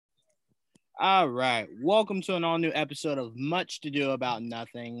All right. Welcome to an all new episode of Much to Do About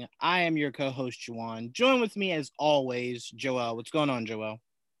Nothing. I am your co host, Juwan. Join with me as always, Joel. What's going on, Joel?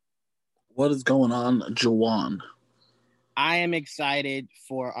 What is going on, Jawan? I am excited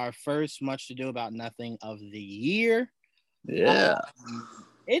for our first Much to Do About Nothing of the year. Yeah.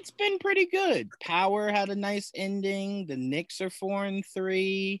 It's been pretty good. Power had a nice ending. The Knicks are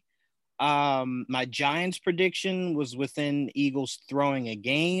 4-3. My Giants prediction was within Eagles throwing a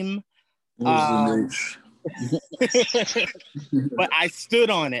game. But But I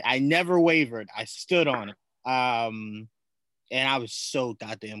stood on it. I never wavered. I stood on it. And I was so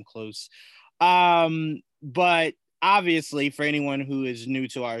goddamn close. But obviously, for anyone who is new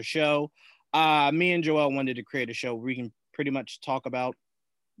to our show, me and Joel wanted to create a show where we can pretty much talk about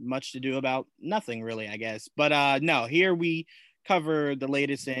much to do about nothing, really, I guess. But no, here we cover the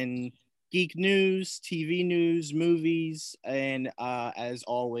latest in geek news, TV news, movies, and as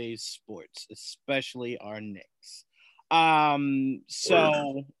always, sports, especially our Knicks.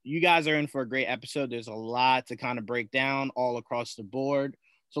 So you guys are in for a great episode. There's a lot to kind of break down all across the board.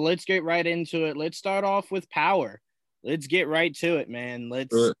 So let's get right into it. Let's start off with Power. Let's get right to it, man.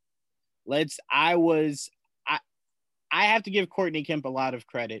 I have to give Courtney Kemp a lot of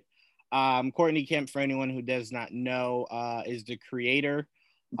credit. Courtney Kemp, for anyone who does not know, is the creator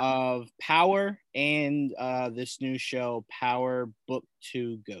of Power and this new show, Power Book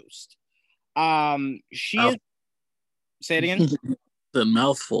 2 Ghost. She is. Say it again. The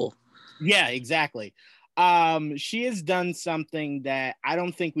mouthful. Yeah, exactly. She has done something that I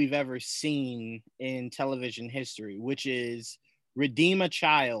don't think we've ever seen in television history, which is redeem a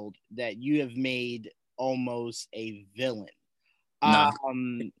child that you have made almost a villain. Nah,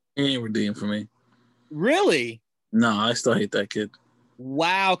 he ain't redeemed for me. Really? No, I still hate that kid.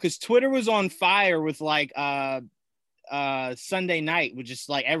 Wow, because Twitter was on fire with like Sunday night, with just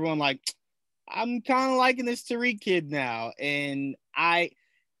like everyone like, I'm kind of liking this Tariq kid now. And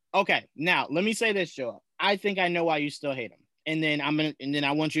okay, now let me say this, Joe. I think I know why you still hate him. And then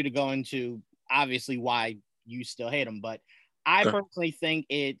I want you to go into obviously why you still hate him. But I personally think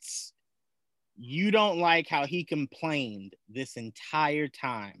it's you don't like how he complained this entire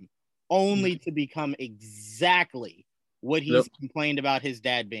time, only to become exactly what he's complained about his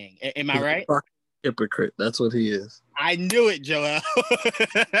dad being. Am I right? Hypocrite. That's what he is. I knew it, Joel.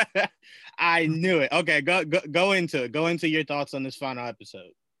 I knew it. Okay, go into it. Go into your thoughts on this final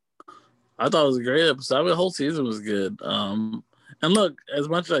episode. I thought it was a great episode. I mean, the whole season was good. And look, as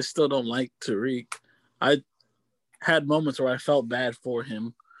much as I still don't like Tariq, I had moments where I felt bad for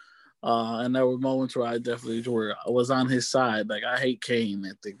him. And there were moments where I definitely was on his side. Like, I hate Kane.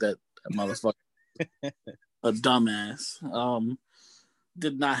 I think that motherfucker a dumbass.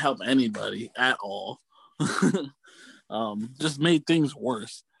 Did not help anybody at all. Just made things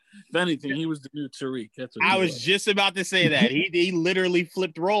worse. If anything, he was the new Tariq. That's what I was just about to say that. He literally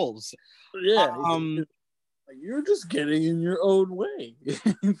flipped roles. Yeah. You're just getting in your own way.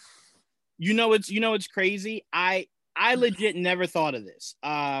 It's crazy. I legit never thought of this.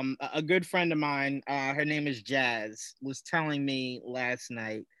 A good friend of mine, her name is Jazz, was telling me last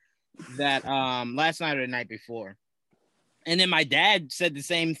night that last night or the night before. And then my dad said the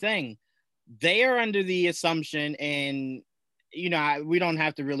same thing. They are under the assumption, and we don't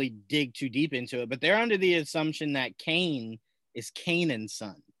have to really dig too deep into it, but they're under the assumption that Cain is Canaan's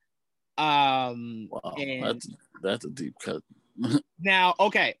son. Wow, that's a deep cut. Now,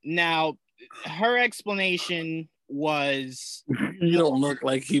 her explanation was, you don't look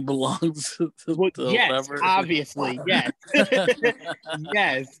like he belongs to yes, whatever. Obviously, yes.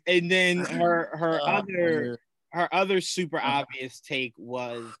 Yes. And then her other super obvious take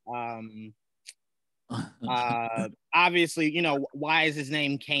was obviously, why is his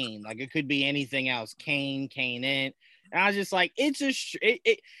name Kane? Like, it could be anything else. Kane in. And I was just like, it's a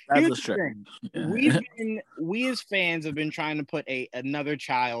here's the thing. We as fans have been trying to put another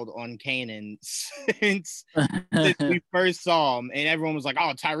child on Kanan since we first saw him, and everyone was like,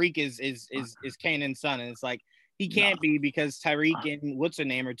 "Oh, Tyreek is Kanan's son," and it's like he can't be, because Tyreek and what's her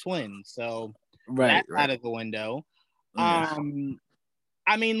name are twins, so that's out of the window. Yeah.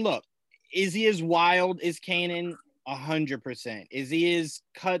 I mean, look, is he as wild as Kanan? 100%. Is he as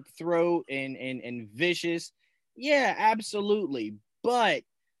cutthroat and vicious? Yeah, absolutely. But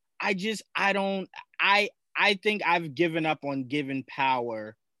I think I've given up on giving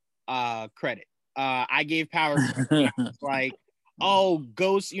Power credit. I gave Power credit. Like, oh,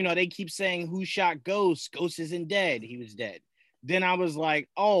 Ghost, they keep saying who shot Ghost. Ghost isn't dead. He was dead. Then I was like,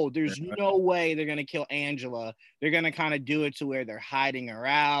 oh, there's no way they're going to kill Angela. They're going to kind of do it to where they're hiding her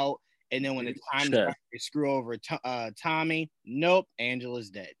out. And then when it's time to screw over Tommy, nope, Angela's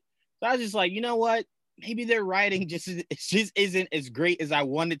dead. So I was just like, you know what? Maybe their writing just isn't as great as I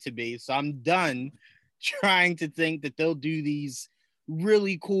want it to be. So I'm done trying to think that they'll do these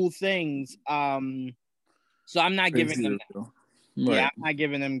really cool things. So I'm not giving them that. Right. Yeah, I'm not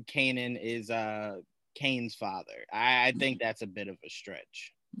giving them Kanan is Kane's father. I think that's a bit of a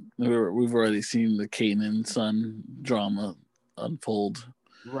stretch. We've already seen the Kanan son drama unfold.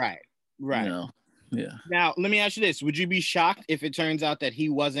 Right. Right. You know, yeah. Now, let me ask you this. Would you be shocked if it turns out that he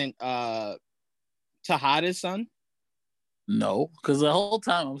wasn't Tejada's son? No, because the whole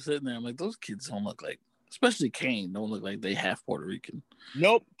time I'm sitting there, I'm like, those kids don't look like, especially Kane, don't look like they half Puerto Rican.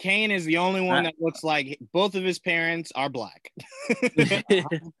 Nope. Kane is the only one that looks like both of his parents are black.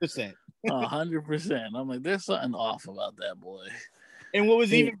 100%. 100%. I'm like, there's something off about that boy. And what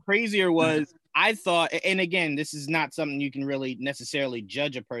was even crazier was I thought, and again, this is not something you can really necessarily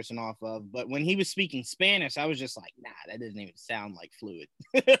judge a person off of, but when he was speaking Spanish, I was just like, nah, that doesn't even sound like fluid.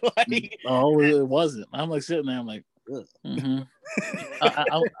 Like, oh, it wasn't. I'm like sitting there, I'm like, mm-hmm.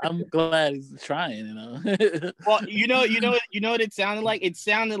 I'm glad he's trying, you know. Well, you know what it sounded like? It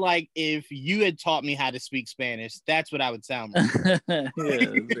sounded like if you had taught me how to speak Spanish, that's what I would sound like. Yeah,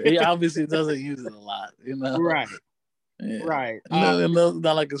 he obviously doesn't use it a lot, you know. Right. Yeah. Right.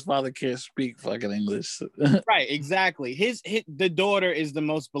 Not like his father can't speak fucking English. Right, exactly. The daughter is the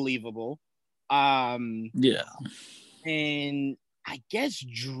most believable. Yeah. And I guess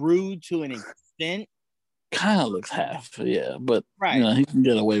Drew to an extent. Kind of looks half, yeah, but right. You know, he can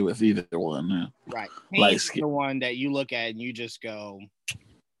get away with either one. Yeah. Right. He's the one that you look at and you just go,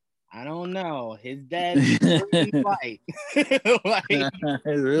 I don't know. His dad's really white. Like, he's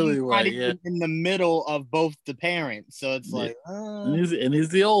really white, yeah. In the middle of both the parents. So it's like, and he's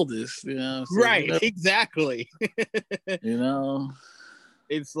the oldest, you know. So right, exactly. You know.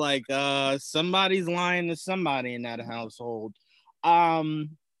 It's like somebody's lying to somebody in that household.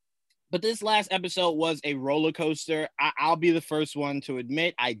 But this last episode was a roller coaster. I'll be the first one to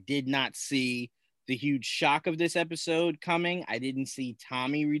admit I did not see the huge shock of this episode coming. I didn't see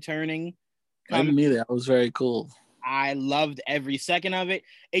Tommy returning. I didn't either. That was very cool. I loved every second of it.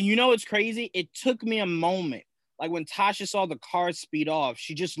 And you know what's crazy? It took me a moment. Like when Tasha saw the car speed off,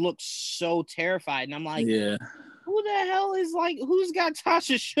 she just looked so terrified. And I'm like, yeah, who the hell is like, who's got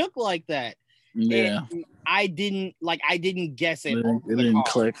Tasha shook like that? Yeah. And I didn't guess it. It didn't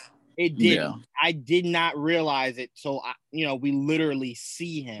click. It did. Yeah. I did not realize it. So, we literally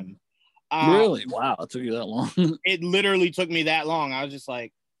see him. Really? Wow. It took you that long. It literally took me that long. I was just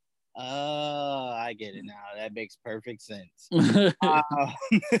like, I get it now. That makes perfect sense.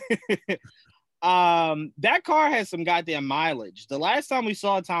 That car has some goddamn mileage. The last time we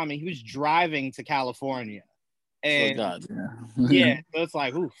saw Tommy, he was driving to California. And God, yeah, so it's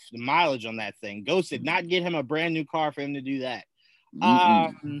like, oof, the mileage on that thing. Ghost did not get him a brand new car for him to do that.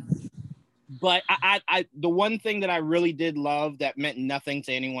 But I the one thing that I really did love that meant nothing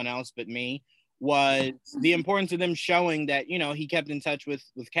to anyone else but me was the importance of them showing that, he kept in touch with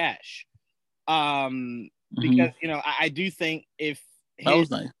Cash. Because, I do think if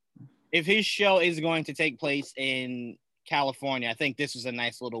his show is going to take place in California, I think this was a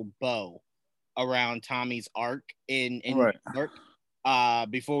nice little bow around Tommy's arc in right. New York,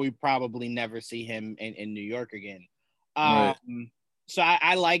 before we probably never see him in New York again. Right. So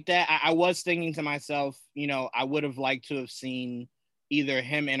I like that. I was thinking to myself, I would have liked to have seen either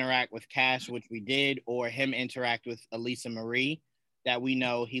him interact with Cash, which we did, or him interact with Elisa Marie, that we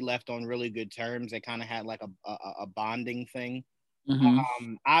know he left on really good terms. They kind of had like a bonding thing.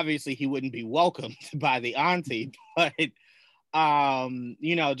 Mm-hmm. Obviously, he wouldn't be welcomed by the auntie, but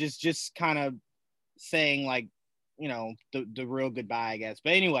just kind of saying like, the real goodbye, I guess.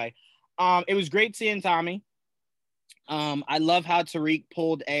 But anyway, it was great seeing Tommy. I love how Tariq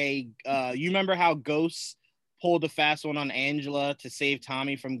pulled you remember how Ghost pulled a fast one on Angela to save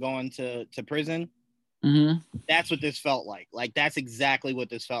Tommy from going to prison? Mm-hmm. That's what this felt like. Like, that's exactly what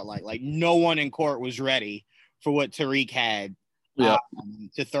this felt like. Like, no one in court was ready for what Tariq had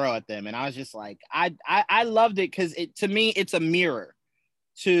to throw at them. And I was just like, I loved it because to me, it's a mirror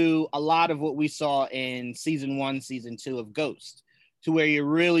to a lot of what we saw in season 1, season 2 of Ghost, to where you're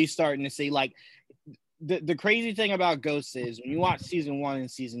really starting to see like, the crazy thing about Ghost is when you watch season 1 and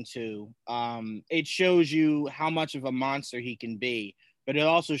season 2, it shows you how much of a monster he can be, but it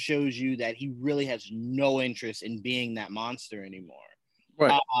also shows you that he really has no interest in being that monster anymore.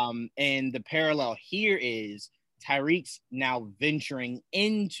 Right. And the parallel here is Tariq's now venturing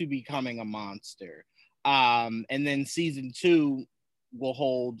into becoming a monster. And then season 2 will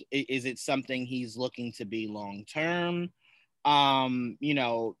hold, is it something he's looking to be long term?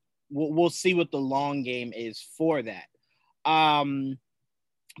 We'll see what the long game is for that.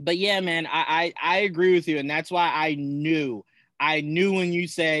 But yeah, man, I agree with you, and that's why I knew when you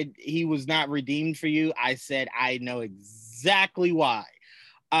said he was not redeemed for you. I said I know exactly why.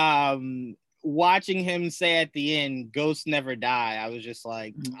 Watching him say at the end, "Ghosts never die," I was just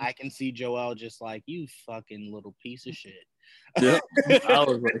like, I can see Joel just like, you fucking little piece of shit. Yep. I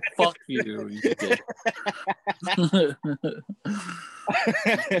was like, fuck you, you dick.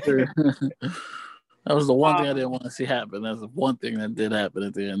 That was the one thing I didn't want to see happen. That's the one thing that did happen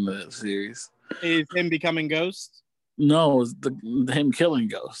at the end of that series. Is him becoming Ghost? No, it was him killing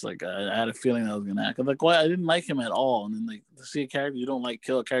Ghost. Like I had a feeling that was gonna happen. Like, why I didn't like him at all, and then like to see a character you don't like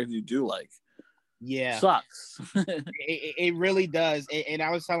kill a character you do like, yeah, sucks. it really does. And I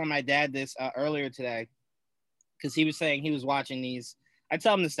was telling my dad this earlier today because he was saying he was watching these. I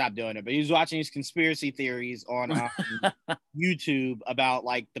tell him to stop doing it, but he was watching these conspiracy theories on YouTube about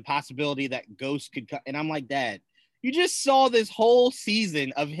like the possibility that Ghost could come. And I'm like, Dad, you just saw this whole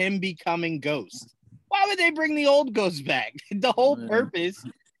season of him becoming Ghost. Why would they bring the old Ghost back? The whole purpose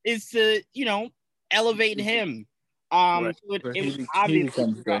is to, elevate him. Right. So it was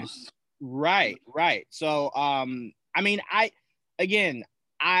obviously Ghost. Right. So, I mean, I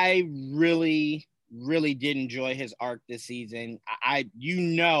really, really did enjoy his arc this season.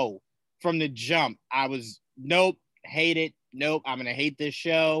 From the jump, I was nope, hate it, nope, I'm gonna hate this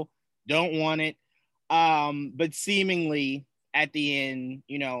show, don't want it. But seemingly at the end,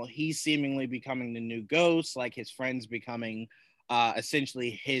 he's seemingly becoming the new Ghost, like his friends becoming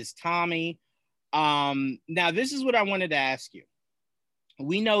essentially his Tommy. Now this is what I wanted to ask you.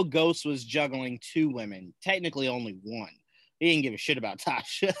 We know Ghost was juggling 2 women, technically only one. He didn't give a shit about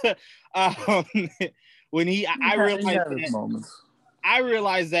Tasha. When I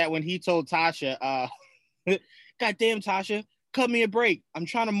realized that when he told Tasha, "Goddamn Tasha, cut me a break. I'm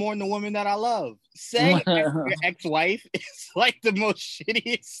trying to mourn the woman that I love." Saying your ex-wife is like the most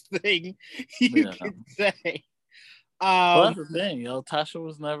shittiest thing you can say. Well, that's the thing, Tasha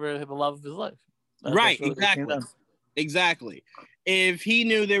was never the love of his life. Right, exactly. If he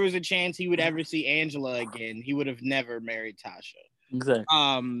knew there was a chance he would ever see Angela again, he would have never married Tasha.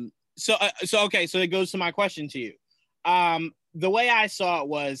 Exactly. So okay, so it goes to my question to you. The way I saw it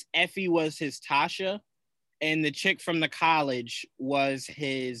was Effie was his Tasha, and the chick from the college was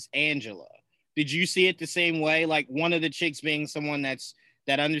his Angela. Did you see it the same way? Like one of the chicks being someone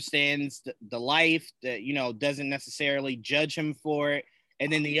that understands the life, that doesn't necessarily judge him for it,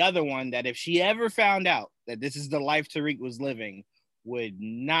 and then the other one that if she ever found out that this is the life Tariq was living, would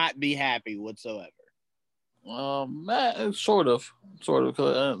not be happy whatsoever. Sort of.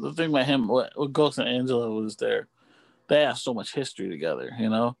 The thing about him, what Ghost and Angela was there, they have so much history together.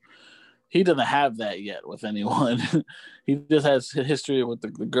 He doesn't have that yet with anyone. He just has history with the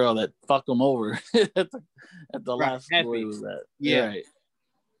girl that fucked him over at the last school he was at. Yeah. Right.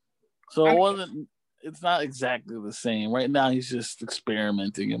 So it's not exactly the same. Right now, he's just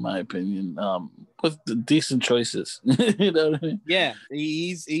experimenting, in my opinion, with the decent choices. You know what I mean? Yeah,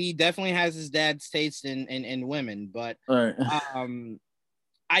 he definitely has his dad's taste in women, but right.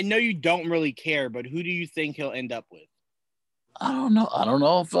 I know you don't really care, but who do you think he'll end up with? I don't know. I don't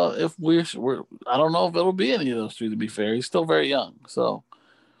know if we're. I don't know if it'll be any of those 3. To be fair, he's still very young, so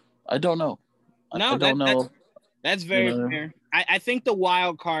I don't know. No, I don't know. That's very fair. I think the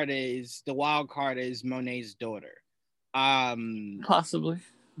wild card is Monet's daughter. Possibly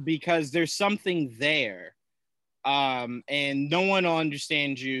because there's something there, and no one will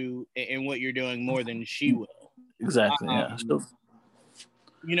understand you and what you're doing more than she will. Exactly. Yeah.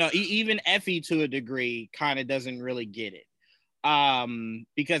 Even Effie to a degree kind of doesn't really get it.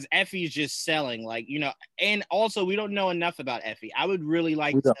 Because Effie's just selling, and also we don't know enough about Effie. I would really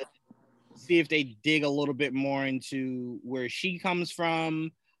like to see if they dig a little bit more into where she comes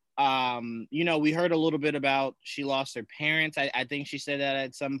from. We heard a little bit about she lost her parents. I think she said that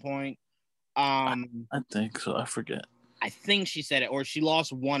at some point. I think so. I forget. I think she said it, or she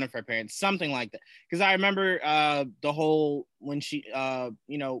lost one of her parents, something like that. Because I remember the whole when she,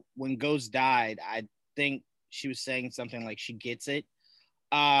 when Ghost died, I think she was saying something like she gets it.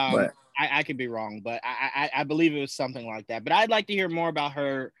 Right. I could be wrong, but I believe it was something like that. But I'd like to hear more about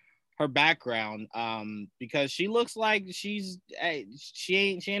her background, because she looks like she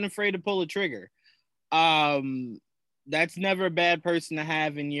ain't afraid to pull a trigger. That's never a bad person to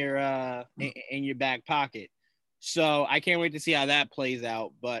have in your back pocket. So I can't wait to see how that plays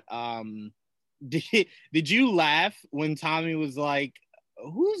out. But did you laugh when Tommy was like,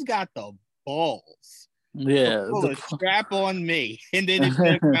 "Who's got the balls? Yeah, pull a strap on me," and then it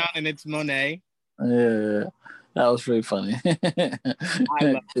turns around and it's Monet. Yeah, that was pretty funny. I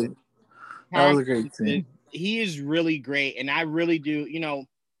love it. That was a great scene. He is really great, and I really do.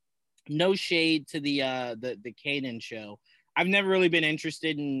 no shade to the Kanan show. I've never really been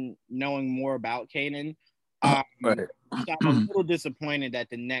interested in knowing more about Kanan. Right. So I'm a little disappointed that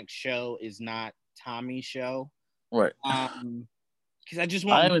the next show is not Tommy's show. Right. Because I just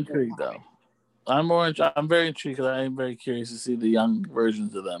want. I'm intrigued though. I'm very intrigued because I am very curious to see the young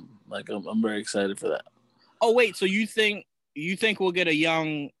versions of them. Like I'm very excited for that. Oh wait, so you think we'll get a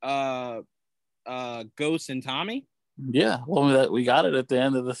young Ghost and Tommy? Yeah, well, we got it at the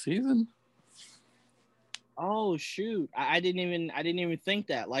end of the season. Oh shoot! I didn't even think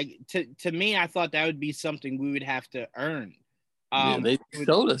that. Like to me, I thought that would be something we would have to earn. Yeah, they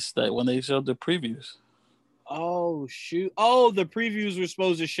showed us that when they showed the previews. Oh shoot! Oh, the previews were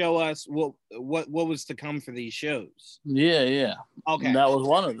supposed to show us what was to come for these shows. Yeah. Okay, and that was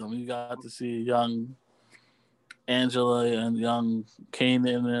one of them. You got to see young Angela and young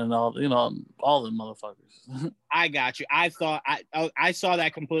Kanan and all the motherfuckers. I got you. I thought I saw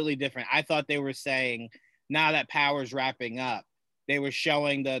that completely different. I thought they were saying now that Power's wrapping up, they were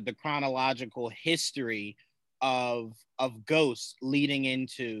showing the chronological history of Ghost leading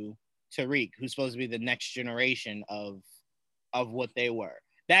into Tariq, who's supposed to be the next generation of what they were.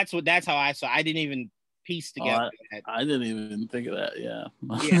 That's how I saw. I didn't even piece together. I didn't even think of that. Yeah.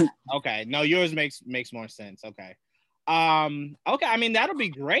 Yeah. Okay. No, yours makes more sense. Okay. Okay. I mean, that'll be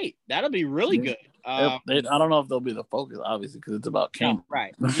great. That'll be really good. I don't know if they'll be the focus, obviously, because it's about Kane. No,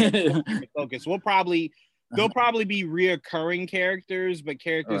 right. Yeah, the focus. They'll probably be reoccurring characters, but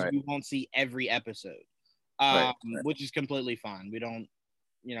characters we won't see every episode. Which is completely fine. We don't,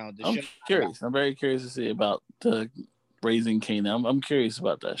 I'm curious. I'm very curious to see about raising Kane. I'm curious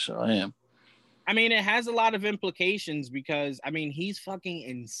about that show. I am. I mean, it has a lot of implications because he's fucking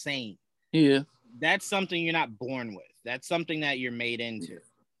insane. Yeah. That's something you're not born with. That's something that you're made into.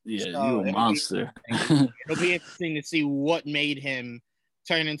 Yeah, so you're a monster. It'll be interesting to see what made him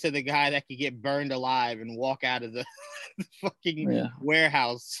turn into the guy that could get burned alive and walk out of the fucking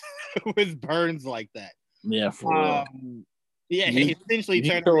warehouse with burns like that. Yeah, for real. Yeah, he essentially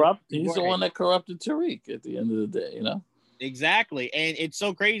turned corrupt. He's the one that corrupted Tariq at the end of the day, Exactly. And it's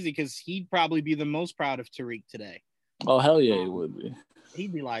so crazy because he'd probably be the most proud of Tariq today. Oh, hell yeah, he would be.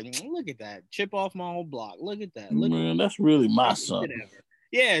 He'd be like, look at that. Chip off my whole block. Look at that. Man, that's really my son.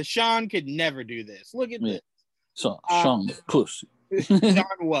 Yeah, Sean could never do this. Look at this. So Sean was pussy. Sean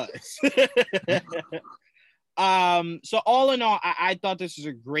was. So all in all, I thought this was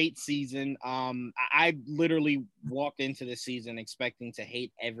a great season. I literally walked into the season expecting to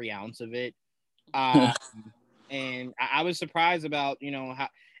hate every ounce of it. And I was surprised about, how,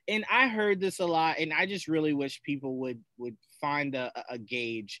 and I heard this a lot, and I just really wish people would find a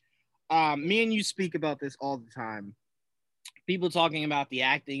gauge. Me and you speak about this all the time. People talking about the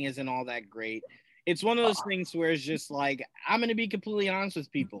acting isn't all that great. It's one of those things where it's just like, I'm going to be completely honest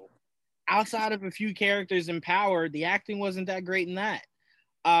with people. Outside of a few characters in Power, the acting wasn't that great in that.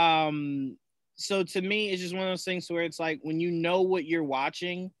 So to me, it's just one of those things where it's like, when you know what you're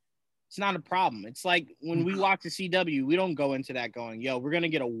watching, it's not a problem. It's like when we watch the CW, we don't go into that going, yo, we're going to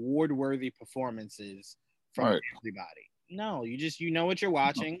get award-worthy performances from everybody. No, you know what you're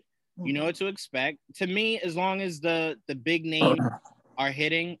watching. You know what to expect. To me, as long as the big names are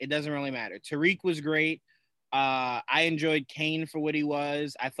hitting, it doesn't really matter. Tariq was great. I enjoyed Kane for what he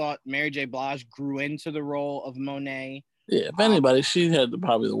was. I thought Mary J. Blige grew into the role of Monet. Yeah, if anybody, she had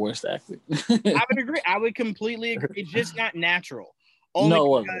probably the worst acting. I would agree. I would completely agree. It's just not natural.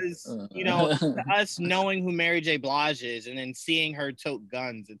 Only because, to us knowing who Mary J. Blige is and then seeing her tote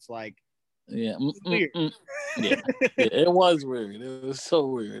guns, it's like, yeah, weird. Yeah, it was weird. It was so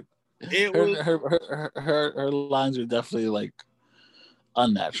weird. Her lines are definitely like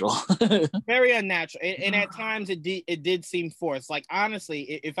unnatural. Very unnatural, and at times it did seem forced. Like,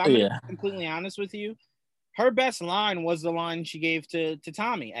 honestly, if I'm completely honest with you, her best line was the line she gave to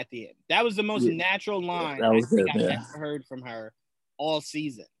Tommy at the end. That was the most natural line I've ever heard from her all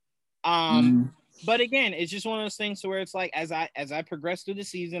season. But again, it's just one of those things where it's like, as I progressed through the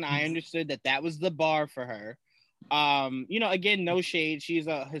season, I understood that was the bar for her. Again, no shade. She's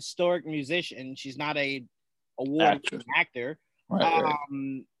a historic musician. She's not a award actor. Right.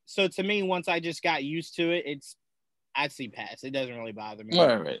 So to me, once I just got used to it, I see past. It doesn't really bother me.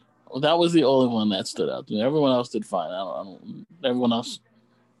 Right. Well, that was the only one that stood out to me. Everyone else did fine. Everyone else,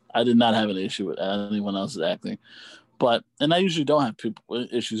 I did not have an issue with anyone else's acting. And I usually don't have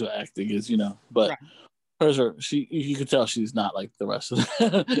issues with acting, but hers are. You could tell she's not like the rest of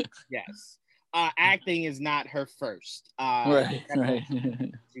them. Yes. Acting is not her first. Right.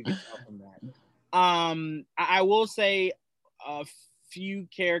 You can tell from that. I will say a few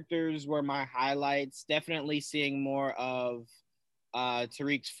characters were my highlights. Definitely seeing more of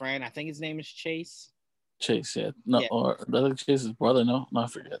Tariq's friend. I think his name is Chase. Chase, yeah. No, or I think Chase's brother. No, I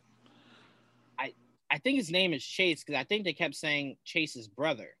forget. I think his name is Chase because I think they kept saying Chase's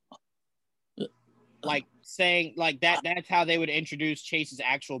brother. Like saying like that's how they would introduce Chase's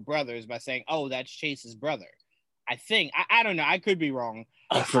actual brothers by saying, "Oh, that's Chase's brother." I think I don't know. I could be wrong.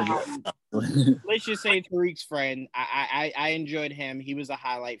 I forget. Let's just say Tariq's friend. I enjoyed him. He was a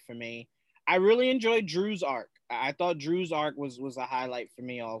highlight for me. I really enjoyed Drew's arc. I thought Drew's arc was a highlight for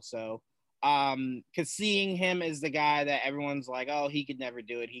me also. Because seeing him as the guy that everyone's like, oh, he could never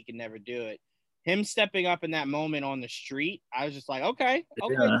do it. He could never do it. Him stepping up in that moment on the street, I was just like, okay.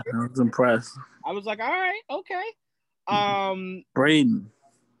 Yeah, I was impressed. I was like, all right, okay. Braden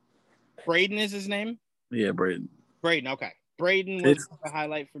is his name? Yeah, Braden, okay. Braden was a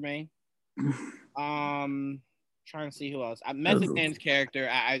highlight for me. Trying to see who else. Method Man's character,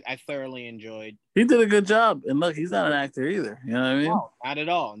 I thoroughly enjoyed. He did a good job. And look, he's not an actor either. You know what I mean? No, not at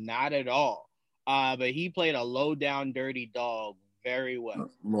all. Not at all. But he played a low down, dirty dog very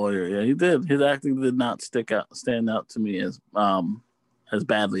well. Lawyer, yeah, he did. His acting did not stand out to me as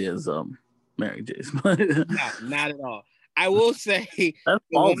badly as Mary J's. No, not at all. I will say that's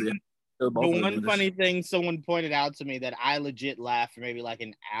ballsy. The one funny thing someone pointed out to me that I legit laughed for maybe like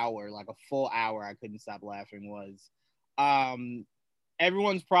an hour, like a full hour, I couldn't stop laughing was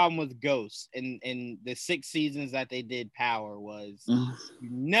everyone's problem with Ghost in the 6 seasons that they did Power was you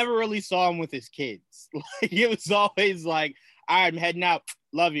never really saw him with his kids. Like it was always like, all right, I'm heading out,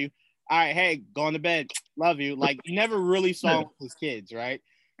 love you. All right, hey, going to bed, love you. Like you never really saw him with his kids, right?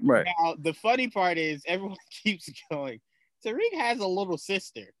 Right. Now the funny part is everyone keeps going, Tariq has a little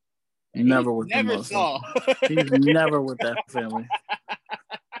sister. Never with saw. He's never with that family.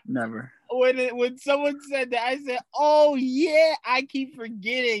 Never. When someone said that, I said, "Oh yeah, I keep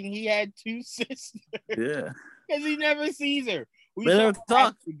forgetting he had 2 sisters." Yeah, because he never sees her. They never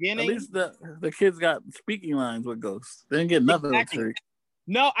talk. At least the kids got speaking lines with Ghost. They didn't get nothing with Tariq.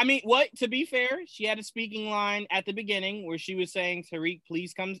 No, I mean, what? To be fair, she had a speaking line at the beginning where she was saying, "Tariq,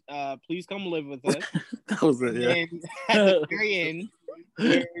 please come live with us." That was it. Yeah. And at the very end,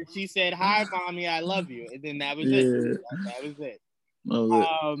 where she said, "Hi, mommy, I love you," and then that was it. That was it.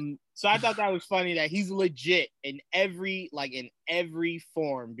 So I thought that was funny that he's legit in every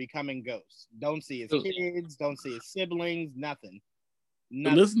form becoming Ghost. Don't see his kids, don't see his siblings, nothing.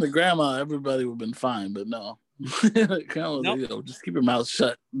 Listen to Grandma, everybody would have been fine, but no. Nope. Just keep your mouth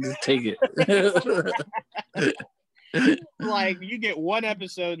shut. Just take it. Like you get one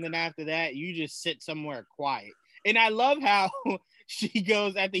episode, and then after that, you just sit somewhere quiet. And I love how she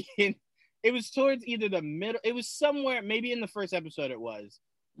goes at the end. It was towards either the middle. It was somewhere, maybe in the first episode it was,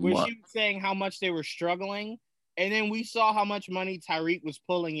 where she was saying how much they were struggling. And then we saw how much money Tariq was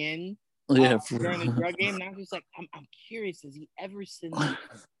pulling in during the drug game. And I was just like, I'm curious, has he ever seen that?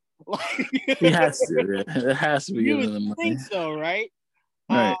 He has to. Yeah. It has to be. You would think so, right?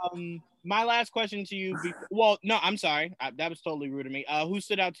 Right. My last question to you. Well, no, I'm sorry. That was totally rude of me. Who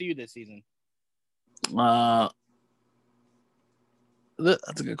stood out to you this season?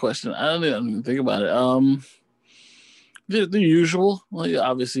 That's a good question. I don't even think about it. The usual. Like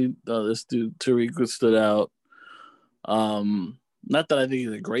obviously, this dude Tariq stood out. Not that I think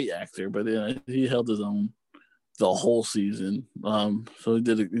he's a great actor, but he held his own the whole season. So he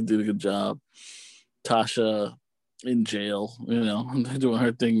did a good job. Tasha in jail, doing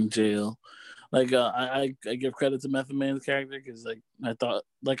her thing in jail. Like I give credit to Method Man's character because I thought,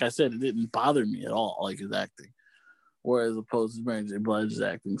 like I said, it didn't bother me at all, like his acting. Whereas opposed to Mary J. Blige's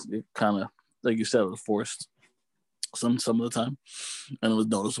acting, it kind of, like you said, it was forced some of the time, and it was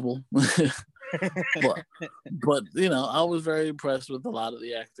noticeable. but I was very impressed with a lot of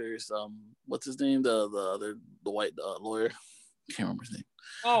the actors. What's his name? The white lawyer. I can't remember his name.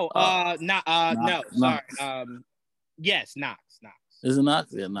 Sorry. Yes, Knox. Is it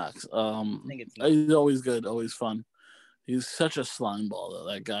Knox? Yeah, Knox. I think it's Knox. He's always good, always fun. He's such a slime ball, though.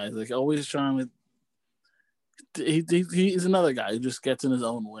 That guy, like always trying to. He's another guy who just gets in his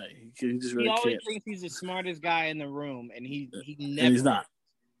own way. He just really always can't. thinks he's the smartest guy in the room, and he never. And he's not.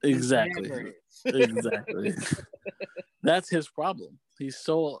 Exactly. He never Exactly. That's his problem. He's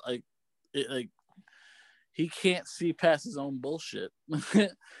so he can't see past his own bullshit,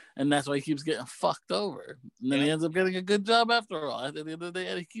 and that's why he keeps getting fucked over. And then he ends up getting a good job after all. At the end of the day,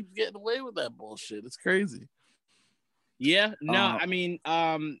 and he keeps getting away with that bullshit. It's crazy. Yeah. No, I mean,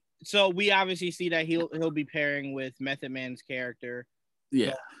 so we obviously see that he'll be pairing with Method Man's character.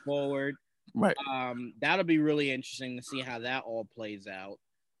 Yeah. Forward. Right. That'll be really interesting to see how that all plays out.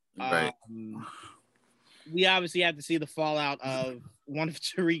 Right. We obviously have to see the fallout of one of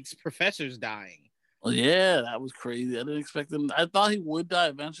Tariq's professors dying. Well, yeah, that was crazy. I didn't expect him. I thought he would die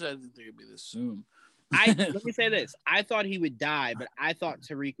eventually. I didn't think it'd be this soon. Let me say this. I thought he would die, but I thought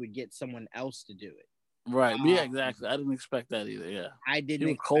Tariq would get someone else to do it. Right. Yeah, exactly. I didn't expect that either. Yeah. I didn't.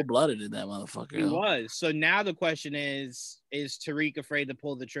 He was cold-blooded in that motherfucker. He was. So now the question is Tariq afraid to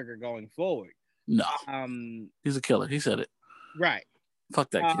pull the trigger going forward? No. He's a killer. He said it. Right. Fuck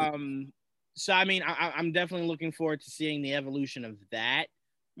that kid. So, I mean, I'm definitely looking forward to seeing the evolution of that.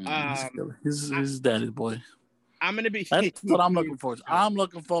 He's daddy's boy. I'm going to be... That's what I'm looking forward to. I'm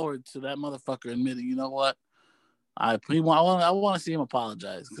looking forward to that motherfucker admitting, you know what? I want to see him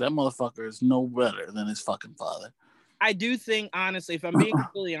apologize because that motherfucker is no better than his fucking father. I do think, honestly, if I'm being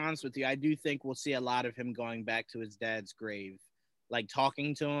completely honest with you, I do think we'll see a lot of him going back to his dad's grave, like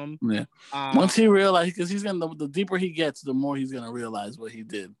talking to him. Yeah. Once he realizes, because he's gonna, the deeper he gets, the more he's gonna realize what he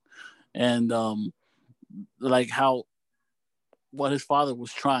did, and like what his father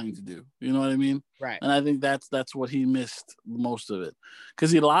was trying to do. You know what I mean? Right. And I think that's what he missed most of it, because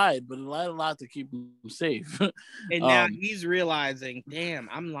he lied, but he lied a lot to keep him safe. And now he's realizing, damn,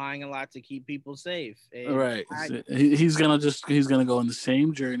 I'm lying a lot to keep people safe. And right. He's gonna go on the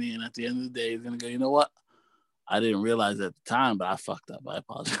same journey, and at the end of the day, he's gonna go, you know what? I didn't realize at the time, but I fucked up. I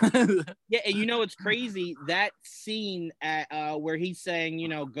apologize. Yeah, and you know it's crazy, that scene at where he's saying, you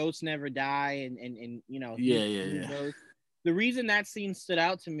know, ghosts never die, and you know, yeah. The reason that scene stood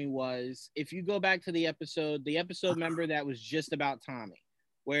out to me was, if you go back to the episode member that was just about Tommy,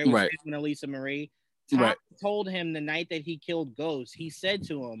 where it was him and Elisa Marie. Tommy told him the night that he killed Ghost, he said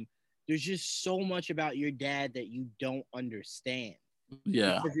to him, "There's just so much about your dad that you don't understand.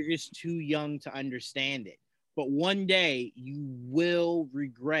 Yeah, because you're just too young to understand it. But one day you will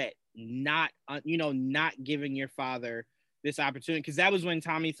regret not giving your father this opportunity." Because that was when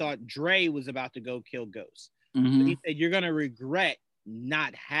Tommy thought Dre was about to go kill Ghost. Mm-hmm. So he said, "You're going to regret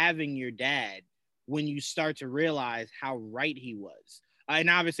not having your dad when you start to realize how right he was." And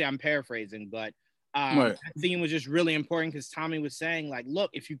obviously I'm paraphrasing, but that scene was just really important because Tommy was saying, like, look,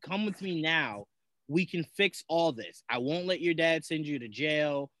 if you come with me now, we can fix all this. I won't let your dad send you to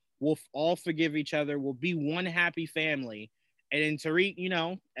jail. We'll all forgive each other. We'll be one happy family. And then Tariq, you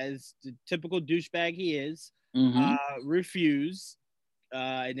know, as the typical douchebag he is, refused.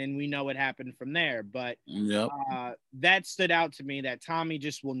 And then we know what happened from there. But that stood out to me, that Tommy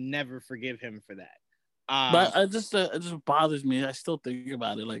just will never forgive him for that. But it just bothers me. I still think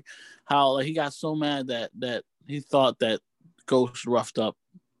about it, like how he got so mad that he thought that Ghost roughed up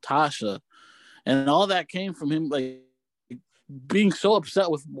Tasha, and all that came from him, like being so upset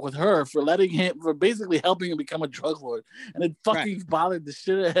with her for basically helping him become a drug lord, and it fucking bothered the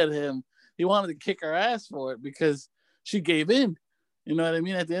shit out of him. He wanted to kick her ass for it because she gave in. You know what I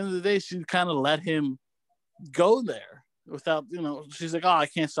mean? At the end of the day, she kind of let him go there without, you know, she's like, oh, I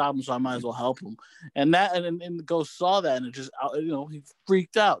can't stop him, so I might as well help him. And the Ghost saw that, and it just, you know, he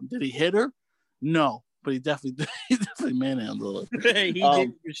freaked out. Did he hit her? No, but he definitely manhandled her. He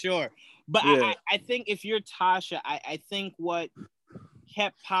did for sure. But I think if you're Tasha, I think what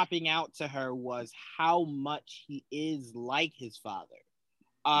kept popping out to her was how much he is like his father.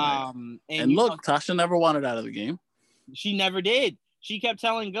 And look, Tasha never wanted out of the game. She never did. She kept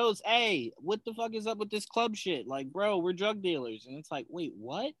telling Ghost, "Hey, what the fuck is up with this club shit? Like, bro, we're drug dealers." And it's like, wait,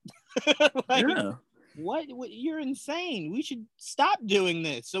 what? What? You're insane. We should stop doing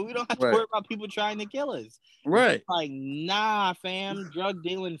this so we don't have to worry about people trying to kill us. Right. Like, nah, fam, drug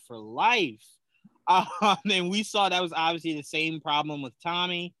dealing for life. And we saw that was obviously the same problem with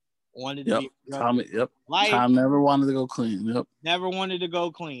Tommy. Wanted to be Tommy. Yep. Tom never wanted to go clean. Yep. Never wanted to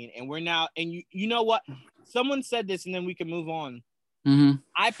go clean. And we're now, and you know what? Someone said this, and then we can move on. Mm-hmm.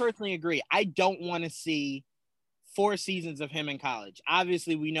 I personally agree. I don't want to see 4 seasons of him in college.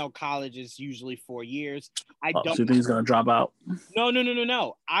 Obviously, we know college is usually 4 years. So you think he's gonna drop out?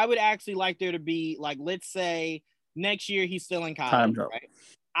 No. I would actually like there to be, like, let's say next year he's still in college, right?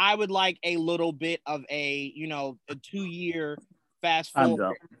 I would like a little bit of a 2-year fast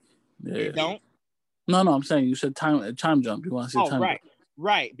forward. You don't? No, I'm saying you said time jump. You want to see time jump.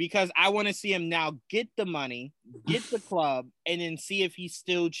 Right, because I want to see him now get the money, get the club, and then see if he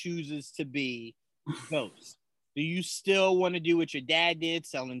still chooses to be Ghost. Do you still want to do what your dad did,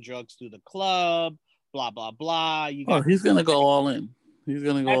 selling drugs through the club, blah, blah, blah? He's going to go all in.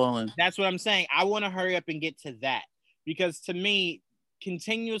 That's what I'm saying. I want to hurry up and get to that, because to me,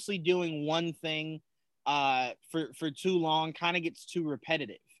 continuously doing one thing for too long kind of gets too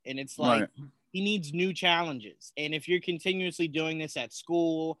repetitive. And it's like, he needs new challenges. And if you're continuously doing this at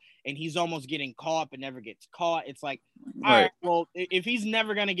school and he's almost getting caught but never gets caught, it's like, all right, well, if he's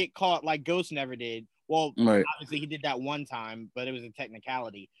never going to get caught like Ghost never did, well, obviously he did that one time, but it was a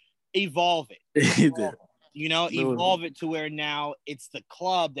technicality. evolve it. He did. You know, evolve it to where now it's the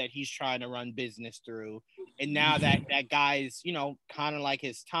club that he's trying to run business through. And now that guy's, you know, kind of like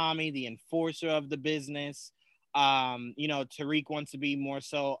his Tommy, the enforcer of the business. You know, Tariq wants to be more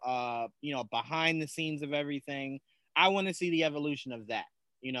so, you know, behind the scenes of everything. I want to see the evolution of that,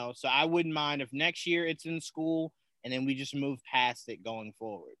 you know, so I wouldn't mind if next year it's in school and then we just move past it going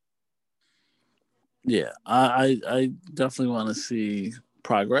forward. Yeah, I definitely want to see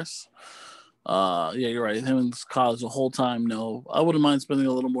progress. Yeah, you're right. Him in college the whole time. No, I wouldn't mind spending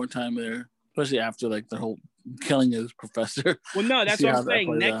a little more time there, especially after like the whole killing his professor. Well, no, that's what I'm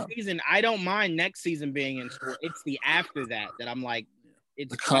saying. Next season, I don't mind next season being in school. It's the after that I'm like,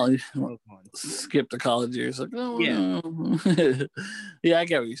 it's the college. Skip the college years. Like, oh, yeah, yeah, I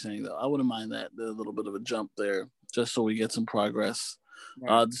get what you're saying though. I wouldn't mind that a little bit of a jump there, just so we get some progress,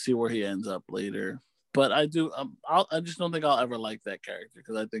 right. To see where he ends up later. But I do. I just don't think I'll ever like that character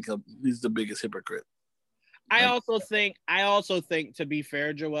because I think he's the biggest hypocrite. I also think, to be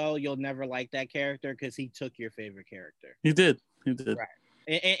fair, Joel, you'll never like that character because he took your favorite character. He did. Right.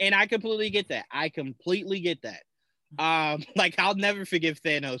 And I completely get that. Like I'll never forgive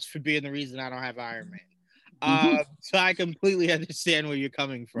Thanos for being the reason I don't have Iron Man. So I completely understand where you're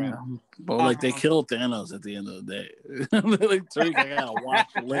coming from. Yeah. But like they killed Thanos at the end of the day. Like Tariq, I gotta watch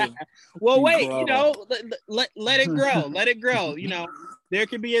live. Well, wait, grow. You know, let it grow. Let it grow. You know, there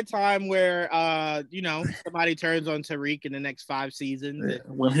could be a time where you know, somebody turns on Tariq in the next 5 seasons. Yeah.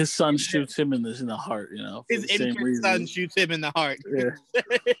 When his son shoots him in the heart, you know. His infant son shoots him in the heart. Yeah.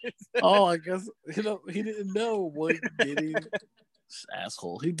 Oh, I guess you know he didn't know what did he.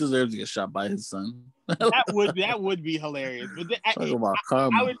 Asshole. He deserves to get shot by his son. that would be hilarious. But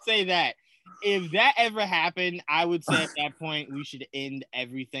I would say that if that ever happened, I would say at that point we should end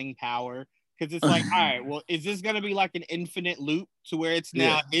everything power. Because it's like, all right, well, is this gonna be like an infinite loop to where it's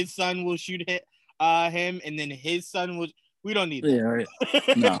now his son will shoot him and then his son will? We don't need that. Yeah, right.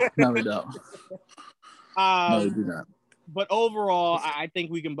 No, we don't. No, we do not. But overall, I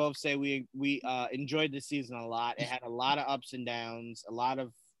think we can both say we enjoyed the season a lot. It had a lot of ups and downs, a lot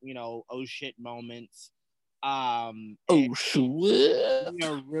of, you know, oh shit moments. Oh shit! We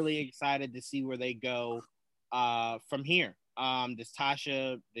are really excited to see where they go from here. Does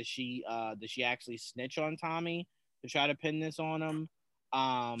she actually snitch on Tommy to try to pin this on him?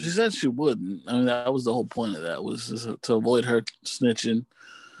 She said she wouldn't. I mean, that was the whole point of that, was to avoid her snitching.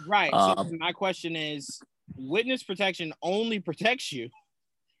 Right. So my question is, witness protection only protects you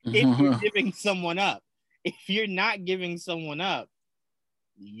if you're giving someone up. If you're not giving someone up,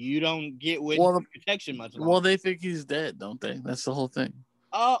 you don't get witness protection much longer. Well, they think he's dead, don't they? That's the whole thing.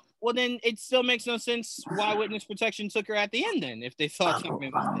 Well, then it still makes no sense why witness protection took her at the end. Then, if they thought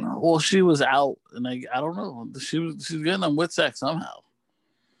something was dead. Well, she was out, and I don't know. She's getting them with sex somehow.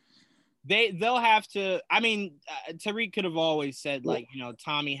 They'll have to. I mean, Tariq could have always said, like, you know,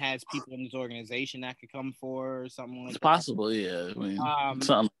 Tommy has people in his organization that could come for or something like that. It's possible, yeah. I mean,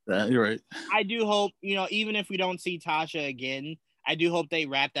 something like that. You're right. I do hope, you know, even if we don't see Tasha again, I do hope they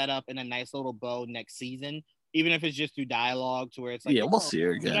wrap that up in a nice little bow next season, even if it's just through dialogue, to where it's like, yeah, we'll see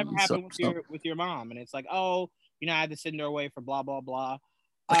her again. Whatever happened with your mom, and it's like, oh, you know, I had to send her away for blah blah blah.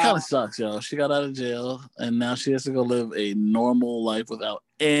 It kind of sucks, yo. She got out of jail, and now she has to go live a normal life without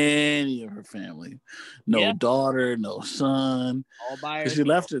any of her family. No daughter, no son. All by herself. She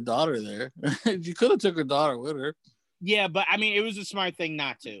left her daughter there. She could have took her daughter with her. Yeah, but I mean, it was a smart thing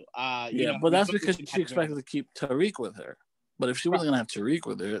not to. You know, but that's because she expected to keep Tariq with her. But if she wasn't gonna have Tariq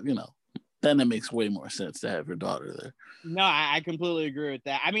with her, you know, then it makes way more sense to have her daughter there. No, I completely agree with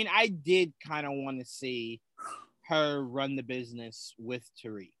that. I mean, I did kind of want to see her run the business with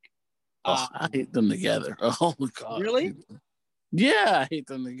Tariq. I hate them together. Oh God. Really? Yeah, I hate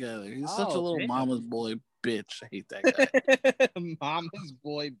them together. He's such a little mama's boy bitch. I hate that guy. Mama's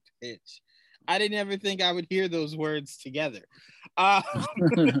boy bitch. I didn't ever think I would hear those words together.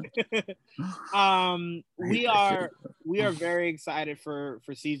 We are very excited for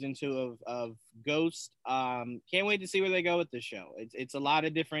season 2 of Ghost. Can't wait to see where they go with this show. It's a lot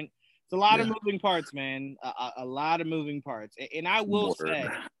of different. It's a lot of moving parts, man. A lot of moving parts. And I will say,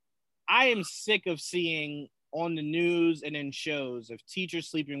 I am sick of seeing on the news and in shows of teachers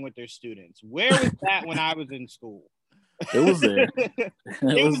sleeping with their students. Where was that when I was in school? It was there. It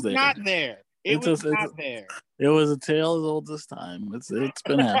was not there. It was not there. It was a tale as old as time. It's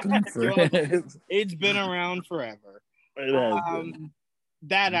been happening. It's been around forever.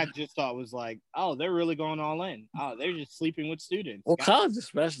 That I just thought was like, oh, they're really going all in. Oh, they're just sleeping with students. Well, college,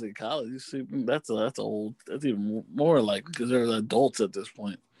 especially college, sleeping. That's even more like, because they're adults at this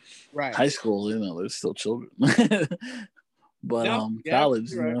point. Right. High school, you know, they're still children. But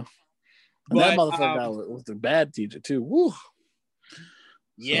college, you know. And that motherfucker was the bad teacher too. Woo.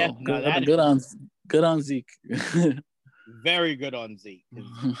 Yeah, so, good on Zeke. Very good on Zeke.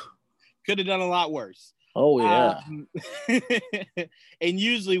 Could have done a lot worse. Oh yeah. And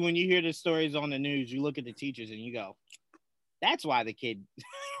usually when you hear the stories on the news, you look at the teachers and you go, "That's why the kid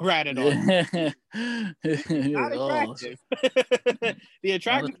ratted on." Not attractive. The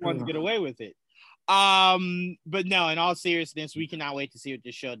attractive ones get away with it. But no, in all seriousness, we cannot wait to see what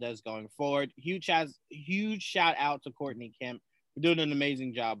this show does going forward. Huge shout out to Courtney Kemp for doing an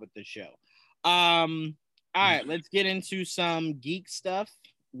amazing job with this show. All right, let's get into some geek stuff.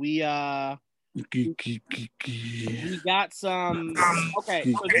 We got some.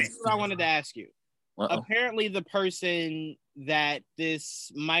 Okay, so this is what I wanted to ask you. Apparently, the person that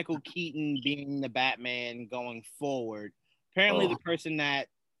this Michael Keaton being the Batman going forward, apparently the person that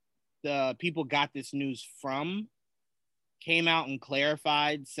the people got this news from came out and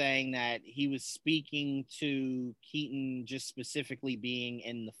clarified, saying that he was speaking to Keaton just specifically being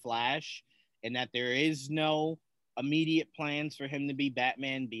in The Flash, and that there is no immediate plans for him to be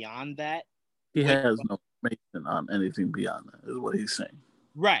Batman beyond that. He has no information on anything beyond that, is what he's saying.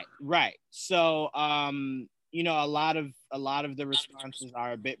 Right. So, you know, a lot of the responses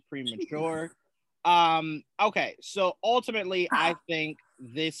are a bit premature. Okay, so ultimately, I think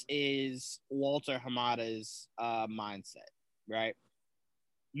this is Walter Hamada's mindset, right?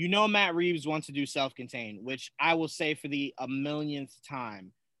 You know, Matt Reeves wants to do self-contained, which I will say for the 1,000,000th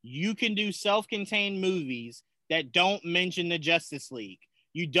time, you can do self-contained movies that don't mention the Justice League.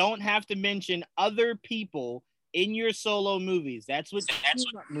 You don't have to mention other people in your solo movies. That's what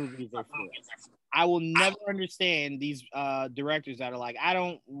movies are for. I will never understand these directors that are like, I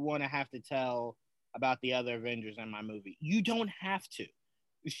don't want to have to tell about the other Avengers in my movie. You don't have to.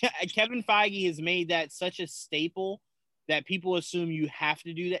 Kevin Feige has made that such a staple that people assume you have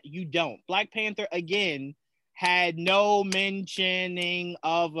to do that. You don't. Black Panther, again, had no mentioning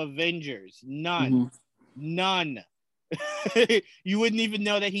of Avengers. None. You wouldn't even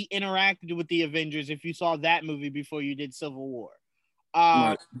know that he interacted with the Avengers if you saw that movie before you did Civil War.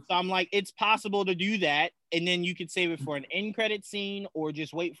 So I'm like, it's possible to do that, and then you could save it for an end credit scene or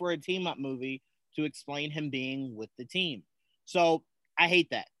just wait for a team up movie to explain him being with the team. So I hate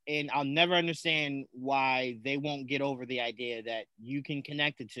that, and I'll never understand why they won't get over the idea that you can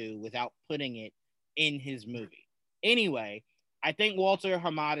connect the two without putting it in his movie. Anyway, I think Walter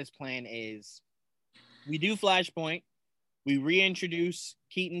Hamada's plan is we do Flashpoint, we reintroduce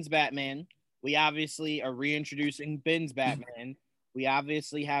Keaton's Batman, we obviously are reintroducing Ben's Batman. We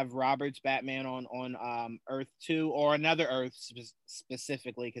obviously have Robert's Batman on Earth 2 or another Earth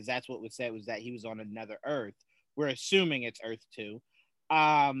specifically, because that's what was said was that he was on another Earth. We're assuming it's Earth 2.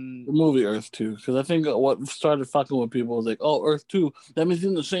 The movie Earth 2, because I think what started fucking with people was like, oh, Earth 2, that means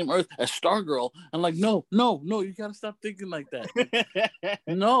in the same Earth as Stargirl. I'm like, no, you gotta stop thinking like that.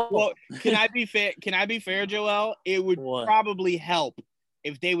 No. Well, can I be fair, Joel? It would probably help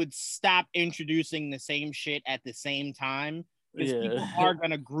if they would stop introducing the same shit at the same time. Because people are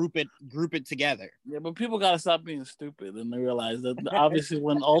gonna group it together. Yeah, but people gotta stop being stupid and they realize that obviously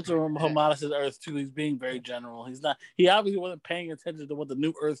when Walter Hamada says Earth 2, he's being very general. He obviously wasn't paying attention to what the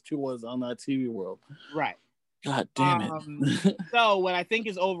new Earth 2 was on that TV world. Right. God damn it. So what I think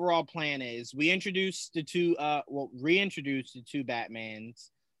his overall plan is we reintroduce the two Batmans.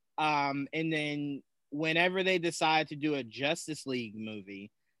 And then whenever they decide to do a Justice League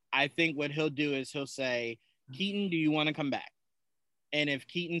movie, I think what he'll do is he'll say, Keaton, do you want to come back? And if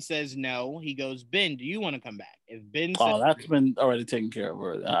Keaton says no, he goes, Ben, do you want to come back? If Ben says that's been already taken care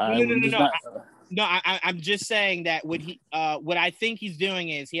of. No, I'm just saying that what I think he's doing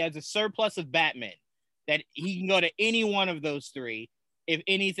is he has a surplus of Batman that he can go to any one of those three if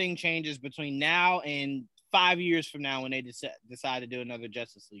anything changes between now and 5 years from now when they decide to do another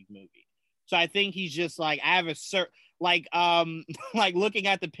Justice League movie. So I think he's just like, I have like looking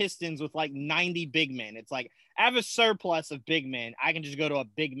at the Pistons with like 90 big men. It's like, I have a surplus of big men. I can just go to a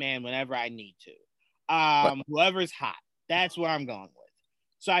big man whenever I need to. Whoever's hot, that's where I'm going with.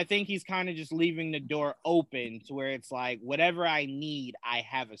 So I think he's kind of just leaving the door open to where it's like, whatever I need, I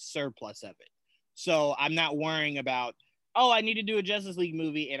have a surplus of it. So I'm not worrying about, I need to do a Justice League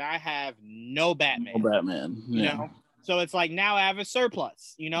movie and I have no Batman. You know? So it's like, now I have a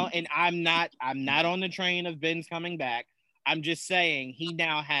surplus, you know, and I'm not on the train of Ben's coming back. I'm just saying he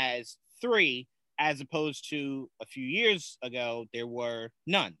now has 3 as opposed to a few years ago, there were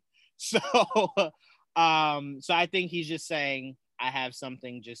none. So, so I think he's just saying, I have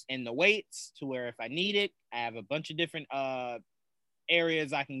something just in the weights to where if I need it, I have a bunch of different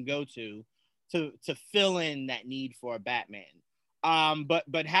areas I can go to fill in that need for a Batman.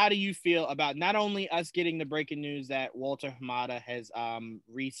 But how do you feel about not only us getting the breaking news that Walter Hamada has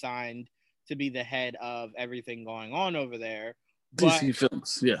re-signed to be the head of everything going on over there, but DC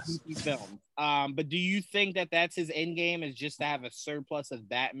Films, yes. DC Films. But do you think that that's his end game, is just to have a surplus of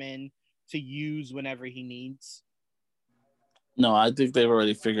Batman to use whenever he needs? No, I think they've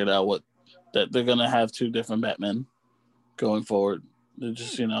already figured out that they're gonna have two different Batmen going forward. They're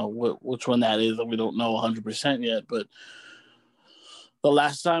just, which one that is, we don't know 100% yet. But the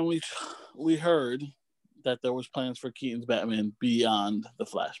last time we heard that there was plans for Keaton's Batman beyond the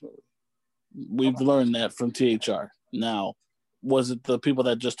Flash movie, we've learned that from THR. Now, was it the people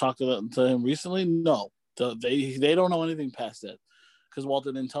that just talked to him recently? No, they don't know anything past that, because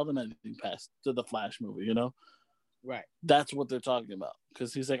Walter didn't tell them anything past the Flash movie. Right. That's what they're talking about,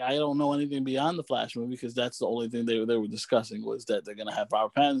 because he's like, I don't know anything beyond the Flash movie, because that's the only thing they were discussing, was that they're gonna have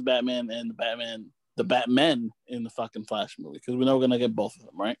Robert Pattinson's Batman and the Batmen in the fucking Flash movie, because we know we're gonna get both of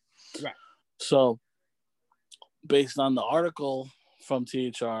them, right? Right. So, based on the article from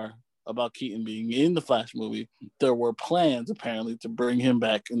THR about Keaton being in the Flash movie, there were plans apparently to bring him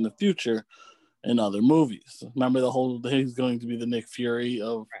back in the future in other movies. Remember the whole he's going to be the Nick Fury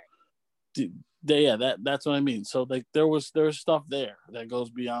of. Right. That's what I mean. So like there's stuff there that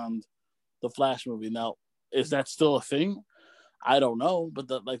goes beyond the Flash movie. Now, is that still a thing? I don't know, but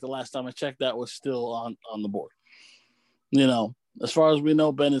the last time I checked, that was still on the board. As far as we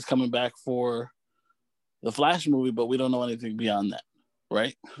know, Ben is coming back for the Flash movie, but we don't know anything beyond that,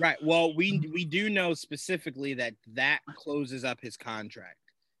 right? Right. Well, we do know specifically that closes up his contract.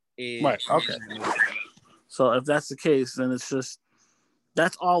 Right. Okay. So if that's the case, then it's just.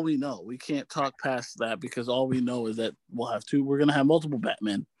 That's all we know. We can't talk past that, because all we know is that we're going to have multiple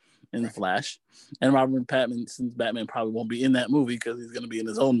Batmen in the Flash, and Robert Pattinson's Batman probably won't be in that movie, because he's going to be in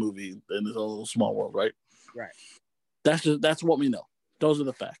his own movie in his own little small world, right? Right. That's what we know. Those are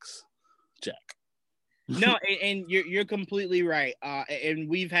the facts, Jack. No, and you're completely right. And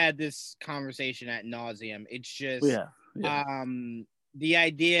we've had this conversation ad nauseum. It's just the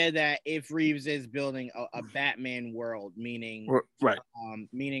idea that if Reeves is building a Batman world, meaning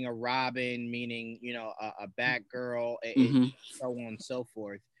meaning a Robin, meaning a Batgirl, so on and so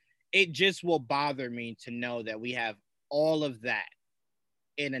forth, it just will bother me to know that we have all of that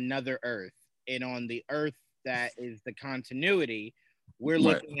in another Earth, and on the Earth that is the continuity, we're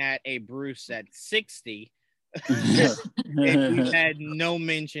looking at a Bruce at 60. And we've had no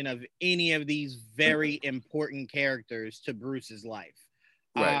mention of any of these very important characters to Bruce's life.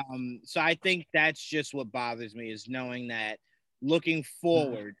 Right. So I think that's just what bothers me, is knowing that looking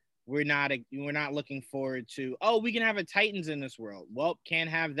forward, we're not looking forward to, we can have a Titans in this world. Well, can't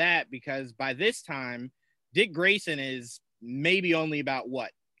have that, because by this time, Dick Grayson is maybe only about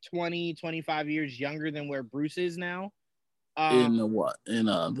 20, 25 years younger than where Bruce is now. In what? In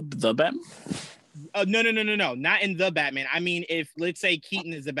the Batman? No, not in the Batman. I mean, if let's say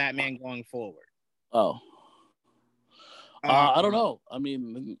Keaton is the Batman going forward. Oh. I don't know. I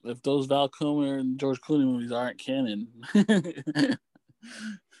mean, if those Val Kilmer and George Clooney movies aren't canon.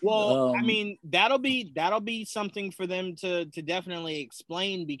 Well, I mean, that'll be something for them to definitely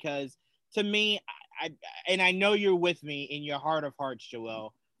explain, because to me, I know you're with me in your heart of hearts,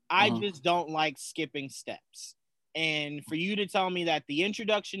 Joel. I just don't like skipping steps. And for you to tell me that the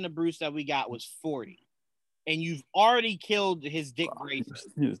introduction to Bruce that we got was 40, and you've already killed his Dick Grayson.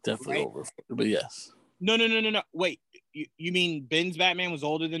 He was definitely over 40, but yes. No. Wait, you mean Ben's Batman was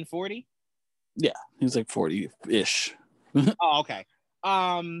older than 40? Yeah, he was like 40-ish. Oh, okay.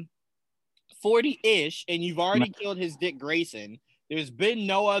 40-ish, and you've already killed his Dick Grayson. There's been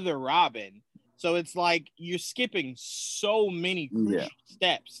no other Robin. So it's like you're skipping so many crucial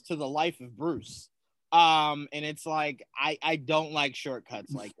steps to the life of Bruce. And it's like I don't like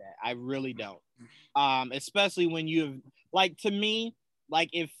shortcuts like that. I really don't. Especially when to me, like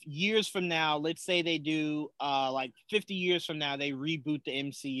if years from now, let's say they do 50 years from now, they reboot the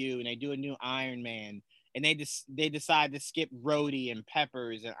MCU and they do a new Iron Man, and they decide to skip Rhodey and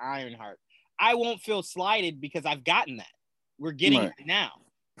Peppers and Ironheart. I won't feel slighted, because I've gotten that. We're getting it now.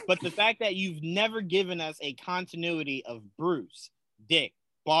 But the fact that you've never given us a continuity of Bruce, Dick,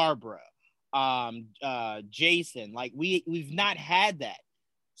 Barbara, Jason, like we've not had that.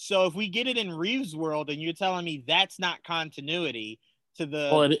 So if we get it in Reeves' world, and you're telling me that's not continuity to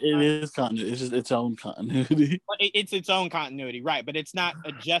the, it is continuity. It's just its own continuity. It's its own continuity, right? But it's not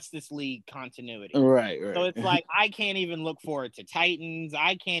a Justice League continuity, right? So it's like I can't even look forward to Titans.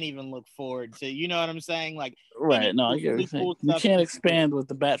 I can't even look forward to, you know what I'm saying? Like, right? No, I get what you're saying. You can't expand with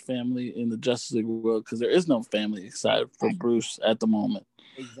the Bat family in the Justice League world, because there is no family aside from Bruce at the moment.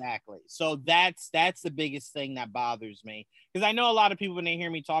 Exactly. So that's the biggest thing that bothers me, because I know a lot of people, when they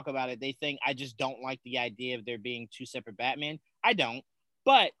hear me talk about it, they think I just don't like the idea of there being two separate Batman. I don't,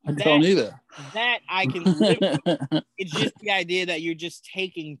 but I don't either. That I can live with. It's just the idea that you're just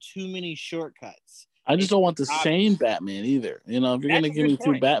taking too many shortcuts. I just don't want the same Batman either. You know, if you're gonna give me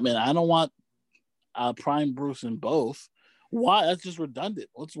two Batman, I don't want Prime Bruce in both. Why? That's just redundant.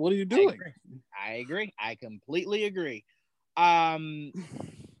 What are you doing? I agree. I completely agree.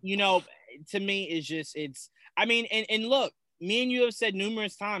 You know, to me, I mean, and look, me and you have said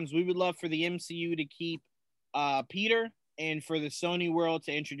numerous times we would love for the MCU to keep Peter, and for the Sony world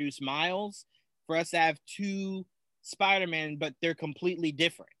to introduce Miles, for us to have two Spider-Man, but they're completely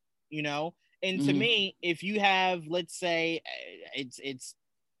different, you know? And to me, if you have, let's say, it's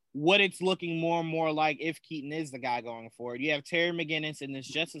what it's looking more and more like if Keaton is the guy going forward. You have Terry McGinnis in this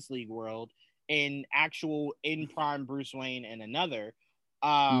Justice League world, in Prime Bruce Wayne and another.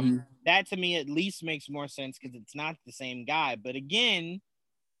 That to me at least makes more sense, because it's not the same guy. But again,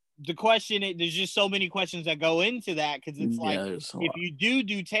 the question, there's just so many questions that go into that, because it's like, if you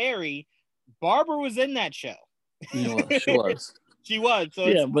do Terry, Barbara was in that show. She was. She was. So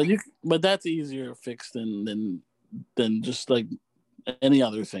yeah, but that's easier fix than just like any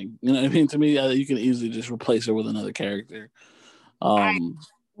other thing. You know what I mean? To me, you can easily just replace her with another character. Well,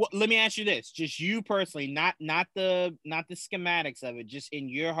 let me ask you this: just you personally, not the schematics of it, just in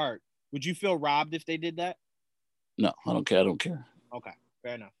your heart, would you feel robbed if they did that? No, I don't care. Okay,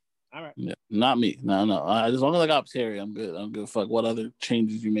 fair enough. All right. Yeah, not me. No. As long as I got Terry, I'm good. I'm good. Fuck what other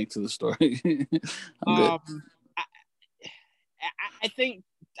changes you make to the story. I'm good.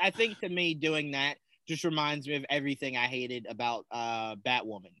 I think to me, doing that just reminds me of everything I hated about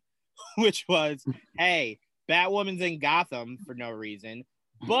Batwoman, which was, hey, Batwoman's in Gotham for no reason,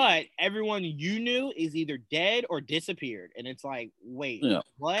 but everyone you knew is either dead or disappeared, and it's like, wait,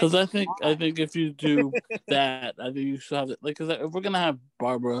 what? Because I think if you do that, I think you should have it. Like, because if we're gonna have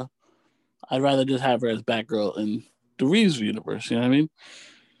Barbara, I'd rather just have her as Batgirl in the Reeves universe. You know what I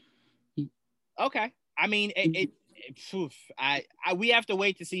mean? Okay. I mean, we have to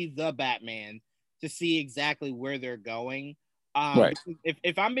wait to see the Batman to see exactly where they're going. Right.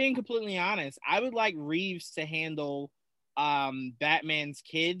 If I'm being completely honest, I would like Reeves to handle Batman's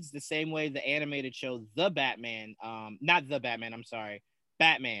kids the same way the animated show The Batman, not The Batman, I'm sorry,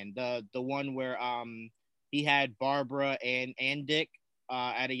 Batman, the one where he had Barbara and Dick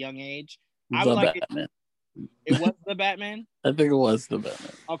at a young age. I would like Batman. It was The Batman? I think it was The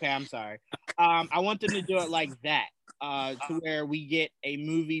Batman. Okay, I'm sorry. I want them to do it like that, to where we get a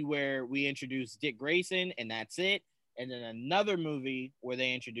movie where we introduce Dick Grayson and that's it, and then another movie where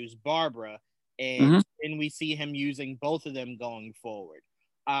they introduce Barbara, and we see him using both of them going forward.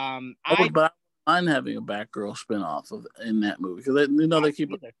 But I'm having a Batgirl spinoff in that movie, because they keep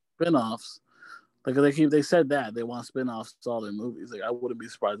spinoffs. Like they said that they want spinoffs to all their movies. Like, I wouldn't be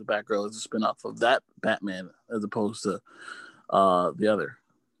surprised if Batgirl is a spinoff of that Batman as opposed to the other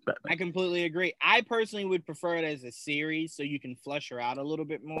Batman. I completely agree. I personally would prefer it as a series, so you can flesh her out a little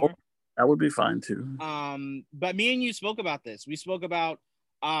bit more. That would be fine too. But me and you spoke about this. We spoke about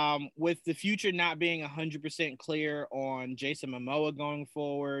with the future not being 100% clear on Jason Momoa going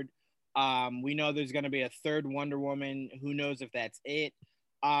forward. We know there's going to be a third Wonder Woman. Who knows if that's it?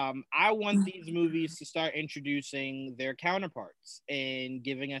 I want these movies to start introducing their counterparts and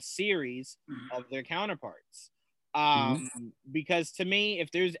giving a series of their counterparts. Because to me,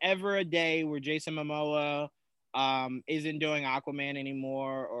 if there's ever a day where Jason Momoa isn't doing Aquaman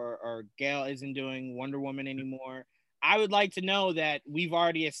anymore, or Gal isn't doing Wonder Woman anymore, I would like to know that we've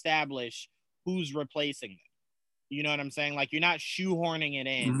already established who's replacing them. You know what I'm saying? Like, you're not shoehorning it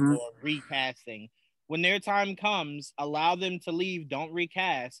in or recasting. When their time comes, allow them to leave. Don't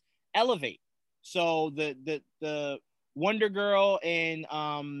recast. Elevate. So the Wonder Girl and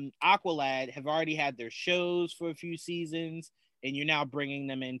Aqualad have already had their shows for a few seasons, and you're now bringing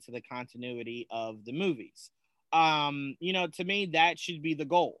them into the continuity of the movies. To me, that should be the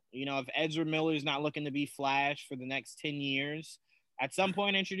goal. If Ezra Miller is not looking to be Flash for the next 10 years, at some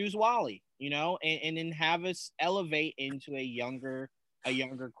point introduce Wally, and then have us elevate into a younger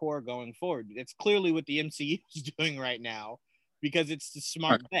core going forward. That's clearly what the MCU is doing right now, because it's the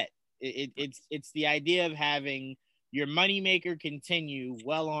smart bet. It's the idea of having your moneymaker continue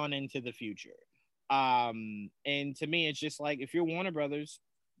well on into the future. And to me, it's just like, if you're Warner Brothers,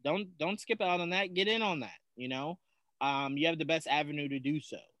 don't skip out on that. Get in on that. You have the best avenue to do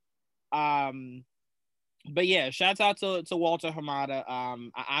so. But yeah, shouts out to Walter Hamada.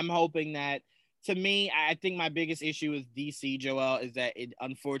 I'm hoping that, to me, I think my biggest issue with DC, Joel, is that it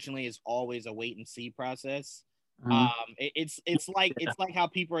unfortunately is always a wait and see process. It's like how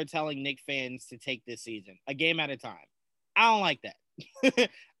people are telling Knicks fans to take this season a game at a time. I don't like that.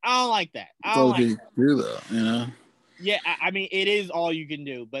 I don't like that. I don't like that. Do though, you know. Yeah, I mean, it is all you can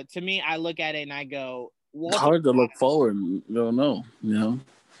do. But to me, I look at it and I go, it's hard to look forward and don't know, you know.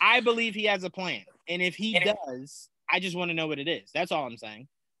 I believe he has a plan. And if he does, I just want to know what it is. That's all I'm saying.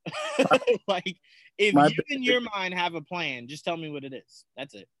 Like, if you in your mind have a plan, just tell me what it is.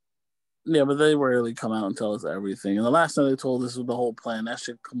 That's it. Yeah, but they rarely come out and tell us everything. And the last time they told us the whole plan, that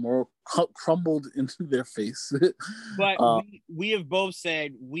shit crumbled into their face. But we have both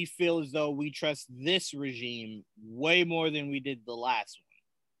said we feel as though we trust this regime way more than we did the last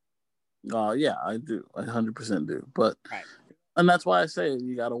one. Yeah, I do. I 100% do. But and that's why I say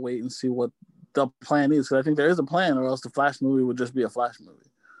you got to wait and see what the plan is. Because I think there is a plan, or else the Flash movie would just be a Flash movie.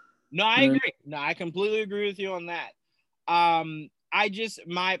 No, I agree. No, I completely agree with you on that. I just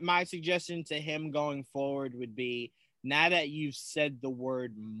my suggestion to him going forward would be, now that you've said the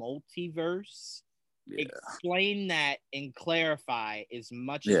word multiverse, explain that and clarify as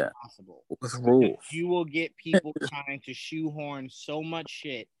much as possible. With rules. You will get people trying to shoehorn so much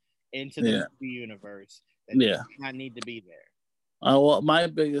shit into the movie universe that does not need to be there. Well, I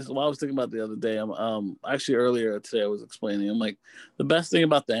was thinking about the other day, actually earlier today I was explaining, I'm like, the best thing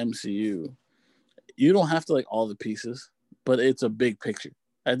about the MCU, you don't have to like all the pieces, but it's a big picture.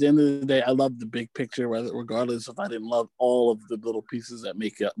 At the end of the day, I love the big picture, regardless if I didn't love all of the little pieces that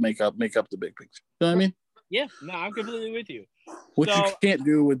make up the big picture. You know what I mean? Yeah, no, I'm completely with you. Which you can't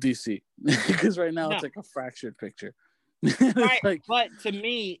do with DC, because right now it's like a fractured picture. Right, like, but to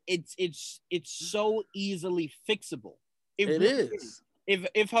me, it's so easily fixable. It really is.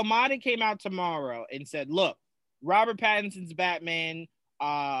 If Hamada came out tomorrow and said, "Look, Robert Pattinson's Batman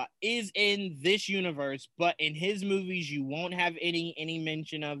is in this universe, but in his movies you won't have any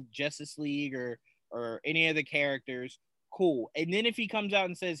mention of Justice League or any of the characters," cool. And then if he comes out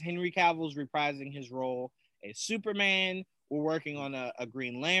and says Henry Cavill's reprising his role as Superman, we're working on a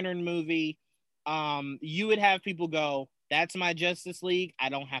Green Lantern movie, you would have people go, "That's my Justice League. I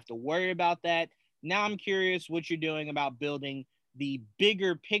don't have to worry about that." Now I'm curious what you're doing about building the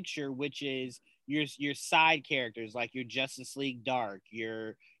bigger picture, which is your side characters, like your Justice League Dark,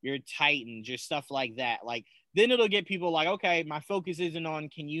 your Titans, your stuff like that. Like, then it'll get people like, okay, my focus isn't on,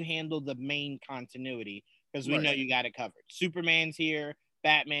 can you handle the main continuity? Because we know you got it covered. Superman's here,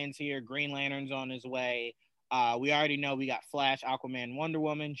 Batman's here, Green Lantern's on his way. We already know we got Flash, Aquaman, Wonder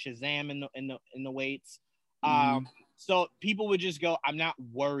Woman, Shazam in the weights. So people would just go, I'm not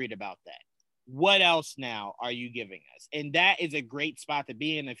worried about that. What else now are you giving us? And that is a great spot to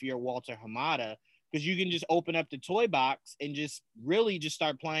be in if you're Walter Hamada, because you can just open up the toy box and just really just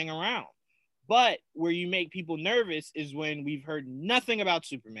start playing around. But where you make people nervous is when we've heard nothing about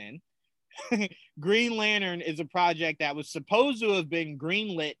Superman. Green Lantern is a project that was supposed to have been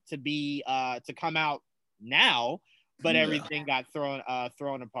greenlit to be to come out now, but everything got thrown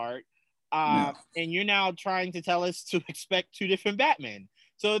apart. And you're now trying to tell us to expect two different Batmen.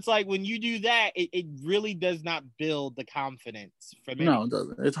 So it's like, when you do that, it really does not build the confidence for me. No, it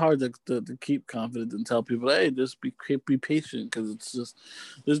doesn't. It's hard to keep confident and tell people, hey, just be patient, because it's just,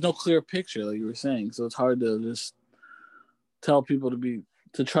 there's no clear picture, like you were saying. So it's hard to just tell people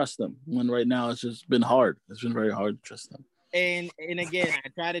to trust them, when right now it's just been hard. It's been very hard to trust them. And again, I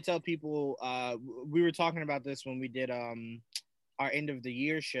try to tell people, we were talking about this when we did our end of the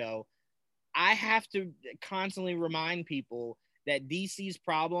year show. I have to constantly remind people that DC's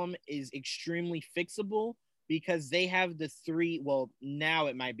problem is extremely fixable, because they have the three, well, now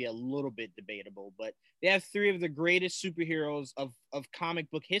it might be a little bit debatable, but they have three of the greatest superheroes of comic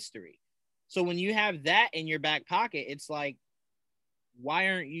book history. So when you have that in your back pocket, it's like, why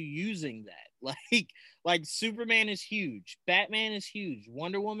aren't you using that? Like Superman is huge, Batman is huge,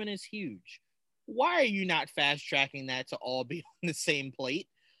 Wonder Woman is huge. Why are you not fast tracking that to all be on the same plate?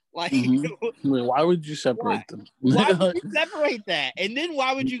 Like, why would you separate them? Why would you separate that? And then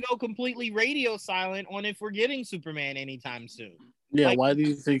why would you go completely radio silent on if we're getting Superman anytime soon? Yeah, like, why do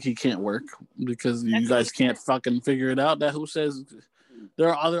you think he can't work? Because you guys can't fucking figure it out. That who says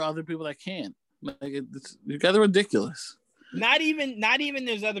there are other people that can? Like, you guys are ridiculous. Not even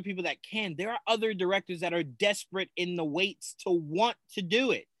there's other people that can. There are other directors that are desperate in the weights to want to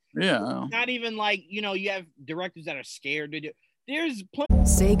do it. Yeah. Not even like, you have directors that are scared to do. There's plenty.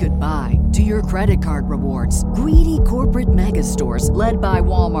 Say goodbye to your credit card rewards. Greedy corporate mega stores, led by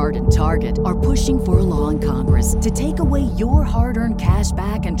Walmart and Target, are pushing for a law in Congress to take away your hard-earned cash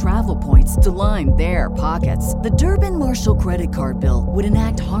back and travel points to line their pockets. The Durbin-Marshall credit card bill would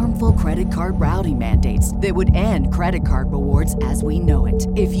enact harmful credit card routing mandates that would end credit card rewards as we know it.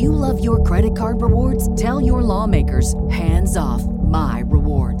 If you love your credit card rewards, tell your lawmakers, hands off my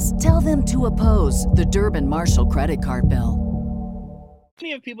rewards. Tell them to oppose the Durbin-Marshall credit card bill.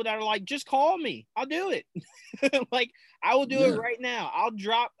 Of people that are like, just call me, I'll do it. Like, I will do it right now. I'll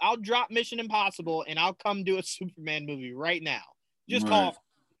drop Mission Impossible and I'll come do a Superman movie right now. Just call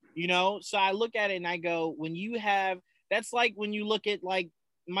me. So I look at it and I go, when you have, that's like when you look at like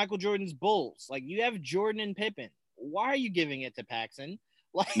Michael Jordan's Bulls, like you have Jordan and Pippen. Why are you giving it to Paxson?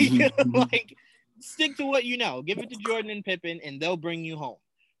 Like, like stick to what you know. Give it to Jordan and Pippen and they'll bring you home.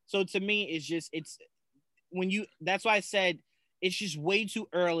 So to me, that's why I said it's just way too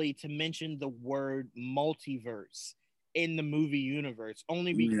early to mention the word multiverse in the movie universe,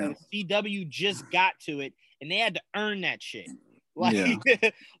 only because CW just got to it and they had to earn that shit. Like,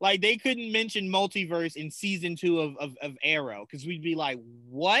 like they couldn't mention multiverse in season 2 of Arrow because we'd be like,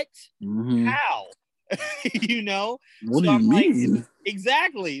 what? How? What So do you mean?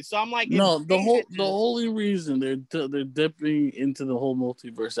 Exactly. So I'm like, no, the only reason they're dipping into the whole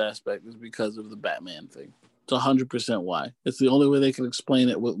multiverse aspect is because of the Batman thing. It's 100% why. It's the only way they can explain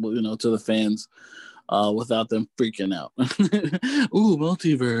it, to the fans, without them freaking out. Ooh,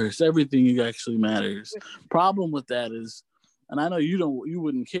 multiverse! Everything actually matters. Problem with that is, and I know you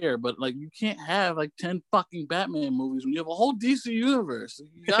wouldn't care, but like you can't have like 10 fucking Batman movies when you have a whole DC universe.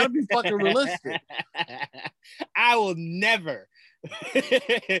 You gotta be fucking realistic. I will never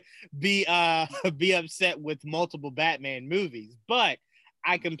be upset with multiple Batman movies, but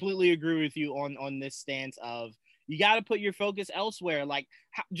I completely agree with you on this stance of you got to put your focus elsewhere. Like,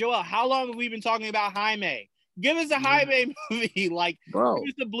 Joel, how long have we been talking about Jaime? Give us a Jaime movie. Like, bro,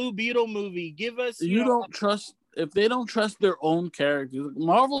 give us a Blue Beetle movie. Give us. Don't trust, if they don't trust their own characters.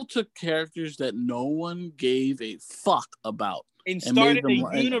 Marvel took characters that no one gave a fuck about and started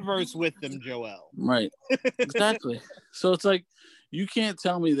a universe with them, Joel. Right. Exactly. So it's like, you can't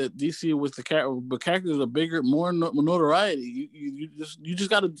tell me that DC with the characters are bigger, more notoriety. You just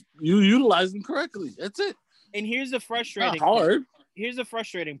got to utilize them correctly. That's it. And here's the frustrating hard. Here's the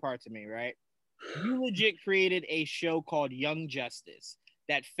frustrating part to me, right? You legit created a show called Young Justice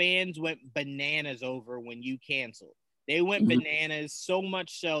that fans went bananas over when you canceled. They went bananas so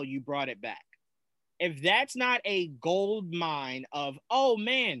much so you brought it back. If that's not a gold mine of, oh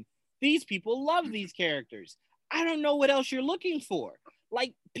man, these people love these characters, I don't know what else you're looking for.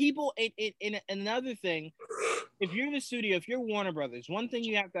 Like, people, in another thing, if you're the studio, if you're Warner Brothers, one thing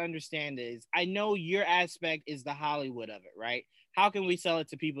you have to understand is, I know your aspect is the Hollywood of it, right? How can we sell it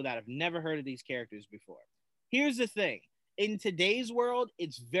to people that have never heard of these characters before? Here's the thing. In today's world,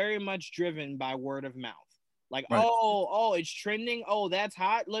 it's very much driven by word of mouth. Like, right. oh, it's trending. Oh, that's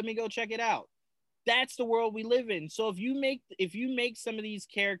hot. Let me go check it out. That's the world we live in. So if you make some of these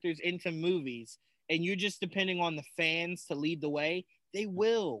characters into movies, and you're just depending on the fans to lead the way, they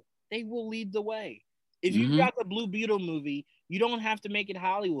will lead the way. If you got the Blue Beetle movie, you don't have to make it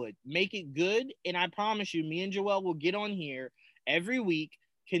Hollywood. Make it good, and I promise you, me and Joel will get on here every week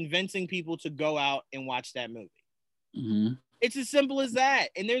convincing people to go out and watch that movie. It's as simple as that.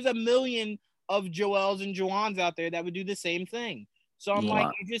 And there's a million of Joels and Joans out there that would do the same thing. So I'm like,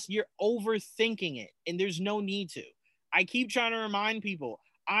 you're overthinking it, and there's no need to. I keep trying to remind people,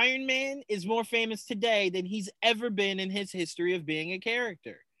 Iron Man is more famous today than he's ever been in his history of being a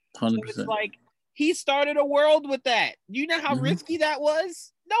character. 100%. So it's like, he started a world with that. You know how risky that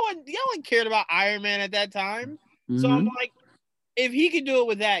was? No one cared about Iron Man at that time. So I'm like, if he could do it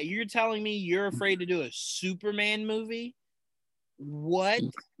with that, you're telling me you're afraid to do a Superman movie? What?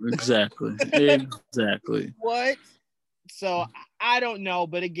 Exactly. What? So I don't know.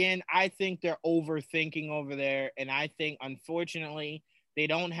 But again, I think they're overthinking over there. And I think, unfortunately, they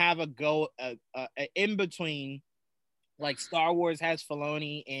don't have a in between, like Star Wars has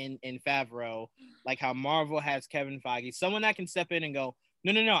Filoni and Favreau, like how Marvel has Kevin Feige. Someone that can step in and go,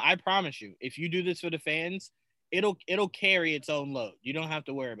 no, I promise you, if you do this for the fans, it'll carry its own load. You don't have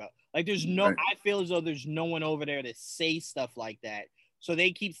to worry about. Like, there's no, right. I feel as though there's no one over there to say stuff like that. So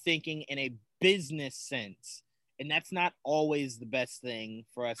they keep thinking in a business sense. And that's not always the best thing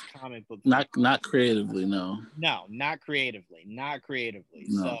for us comic book fans. Not creatively, no. No, not creatively. Not creatively.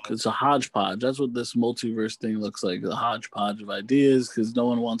 No, so, it's a hodgepodge. That's what this multiverse thing looks like, a hodgepodge of ideas, because no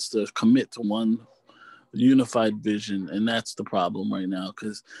one wants to commit to one unified vision, and that's the problem right now.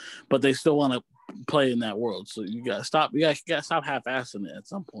 But they still want to play in that world. So you gotta stop. You gotta stop half-assing it at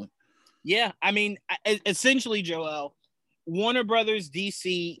some point. Yeah, I mean, essentially, Joel, Warner Brothers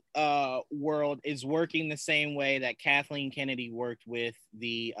DC world is working the same way that Kathleen Kennedy worked with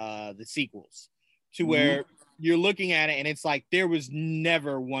the sequels, to where you're looking at it and it's like there was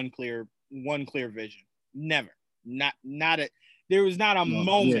never one clear vision. Never. There was not a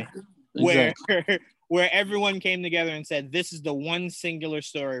moment where where everyone came together and said, this is the one singular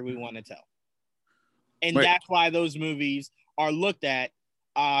story we want to tell. And that's why those movies are looked at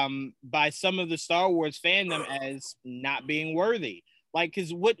by some of the Star Wars fandom as not being worthy. Like,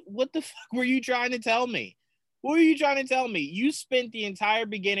 because what the fuck were you trying to tell me? What were you trying to tell me? You spent the entire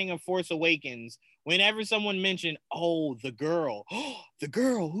beginning of Force Awakens, whenever someone mentioned, oh, the girl, the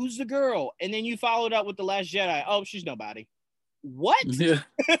girl, who's the girl? And then you followed up with The Last Jedi. Oh, she's nobody. What? Yeah.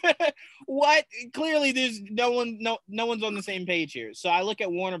 What? Clearly, there's no one's on the same page here. So I look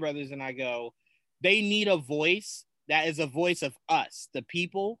at Warner Brothers and I go, they need a voice that is a voice of us, the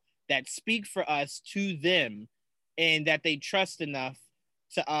people that speak for us to them, and that they trust enough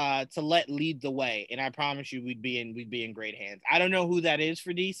to let lead the way. And I promise you, we'd be in great hands. I don't know who that is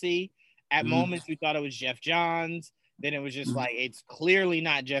for DC. At moments, we thought it was Jeff Johns. Then it was just like, it's clearly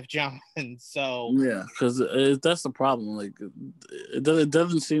not Jeff Johns. So yeah, because that's the problem. Like, it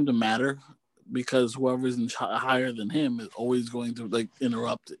doesn't seem to matter, because whoever's higher than him is always going to like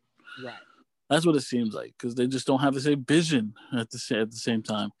interrupt it. Right. That's what it seems like, because they just don't have the same vision at the same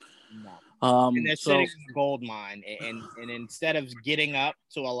time. No. And they're sitting in a gold mine, and instead of getting up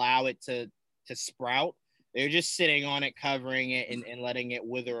to allow it to sprout, they're just sitting on it, covering it, and letting it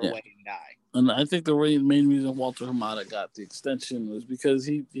wither away and die. And I think the main reason Walter Hamada got the extension was because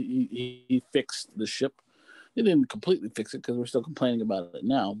he fixed the ship. He didn't completely fix it, because we're still complaining about it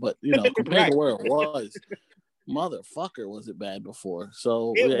now. But, compared to where it was, motherfucker, was it bad before.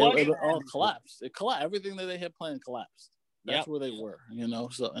 So it all collapsed. It collapsed. Everything that they had planned collapsed. That's where they were,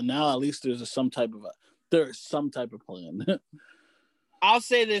 So, and now at least there's some type of plan. I'll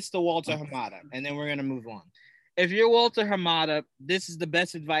say this to Walter Hamada, and then we're going to move on. If you're Walter Hamada, this is the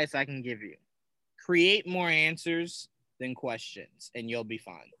best advice I can give you. Create more answers than questions, and you'll be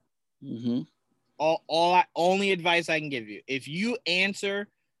fine. Mm-hmm. Only advice I can give you. If you answer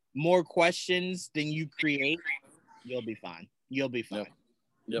more questions than you create, you'll be fine. You'll be fine.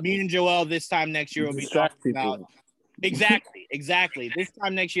 Yep. Me and Joel this time next year will be talking about... Exactly. This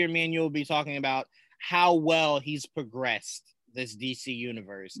time next year, me and you will be talking about how well he's progressed this DC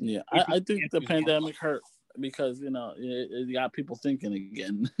universe. Yeah, I think the pandemic hurt, because it got people thinking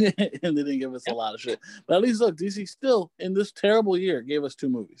again, and they didn't give us a lot of shit. But at least look, DC still in this terrible year gave us 2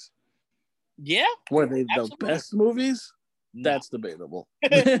 movies. Yeah, were they the best movies? No. That's debatable.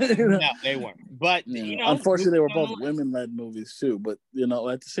 No, they weren't. But unfortunately, they were both women-led movies too. But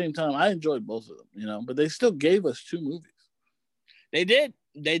at the same time, I enjoyed both of them. But they still gave us 2 movies. They did,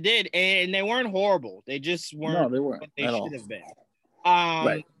 and they weren't horrible. They just weren't. No, they weren't. What they should have been.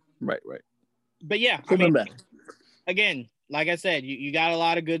 Right. But yeah, again, like I said, you got a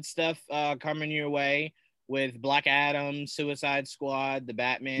lot of good stuff coming your way with Black Adam, Suicide Squad, the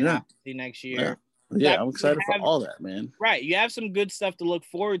Batman next year. Yeah, I'm excited for all that, man. Right. You have some good stuff to look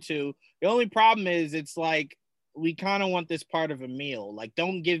forward to. The only problem is it's like we kind of want this part of a meal. Like,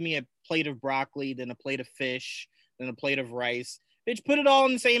 don't give me a plate of broccoli, then a plate of fish, then a plate of rice. Bitch, put it all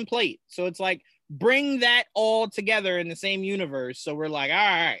in the same plate. So it's like, bring that all together in the same universe. So we're like, all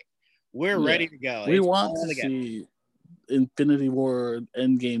right, we're ready to go. We want to see Infinity War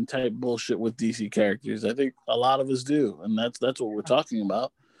Endgame type bullshit with DC characters. I think a lot of us do. And that's what we're talking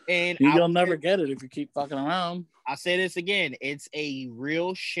about. And you'll never get it if you keep fucking around. I'll say this again. It's a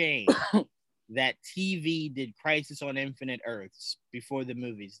real shame that TV did Crisis on Infinite Earths before the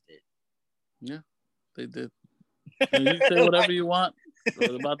movies did. Yeah, they did. And you say whatever you want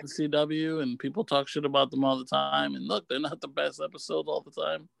about the CW, and people talk shit about them all the time. And look, they're not the best episodes all the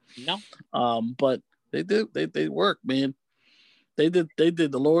time. No. But they do. They work, man. They did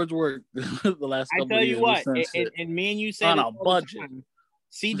the Lord's work the last couple of years. I tell you what, and me and you said on a budget.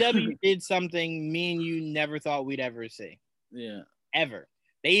 CW did something me and you never thought we'd ever see. Yeah. Ever.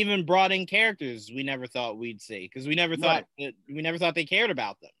 They even brought in characters we never thought we'd see, because we never thought they cared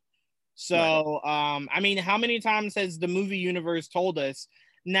about them. So, I mean, how many times has the movie universe told us,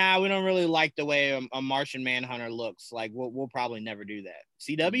 nah, we don't really like the way a Martian Manhunter looks. Like, we'll probably never do that.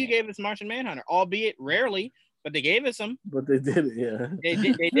 CW gave us Martian Manhunter, albeit rarely, but they gave us them. But they did it, yeah. They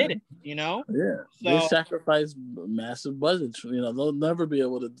did it, Yeah. So, they sacrificed massive budgets. They'll never be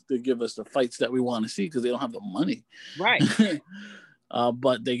able to give us the fights that we want to see, because they don't have the money. Right.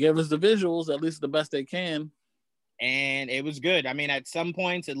 But they give us the visuals, at least the best they can. and it was good. I mean, at some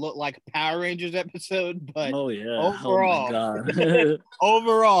points it looked like a Power Rangers episode, but overall, oh my God.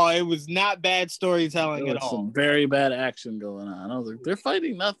 Overall, it was not bad storytelling there at was all. some very bad action going on. I was like, they're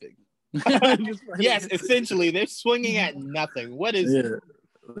fighting nothing. Yes, essentially, they're swinging at nothing. What is? Yeah,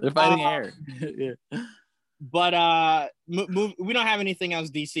 they're fighting air. Yeah. But we don't have anything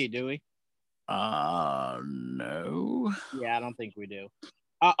else DC, do we? No. Yeah, I don't think we do.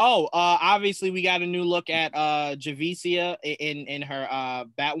 Obviously we got a new look at Javicia in her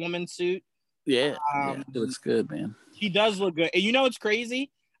Batwoman suit. Yeah, it looks good, man. She does look good. And you know what's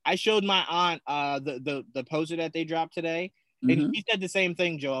crazy? I showed my aunt the poster that they dropped today, and she said the same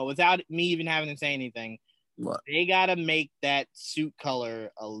thing, Joel, without me even having to say anything. What? They gotta make that suit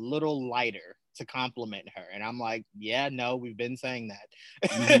color a little lighter to complement her. And I'm like, yeah, no, we've been saying that.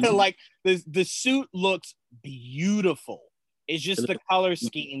 Like the suit looks beautiful. It's just the color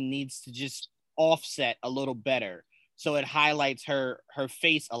scheme needs to just offset a little better, so it highlights her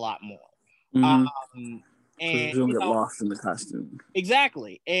face a lot more. And so don't get lost in the costume.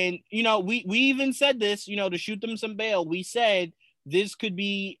 Exactly. And we even said this, to shoot them some bail. We said this could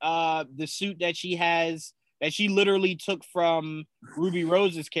be the suit that she has, that she literally took from Ruby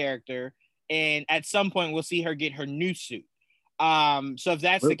Rose's character, and at some point we'll see her get her new suit. So if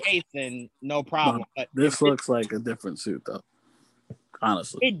that's the case, then no problem. But this looks like a different suit, though.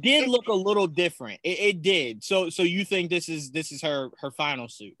 Honestly, it did look a little different. It did. So you think this is her final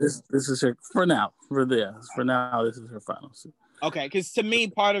suit? This is her for now. For now, this is her final suit. Okay, because to me,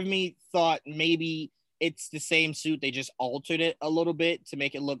 part of me thought maybe it's the same suit. They just altered it a little bit to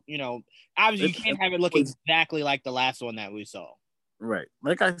make it look. Obviously you can't have it look exactly like the last one that we saw. Right.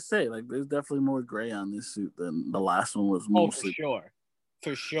 Like I say, like there's definitely more gray on this suit than the last one was. Mostly.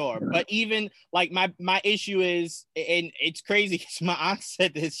 For sure. Yeah. But even like my issue is, and it's crazy because my aunt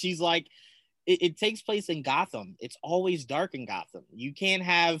said this, she's like, it takes place in Gotham. It's always dark in Gotham. You can't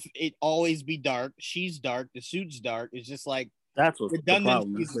have it always be dark. She's dark. The suit's dark. It's just like, that's what the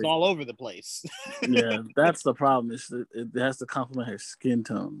problem is. It's all over the place. Yeah, that's the problem. Is it has to complement her skin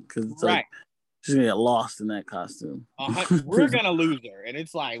tone, because it's right. Like she's gonna get lost in that costume. We're gonna lose her, and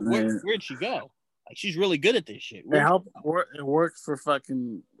it's like, where'd she go? Like, she's really good at this shit. It worked for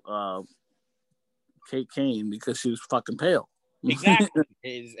fucking Kate Kane because she was fucking pale. Exactly.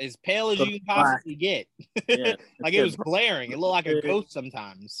 as pale as you can possibly get. Yeah, like it was glaring. It looked like a ghost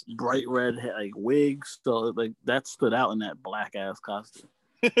sometimes. Bright red like wigs, so like that stood out in that black ass costume.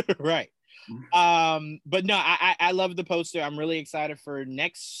 Right. But no, I love the poster. I'm really excited for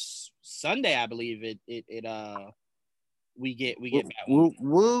next Sunday. I believe we get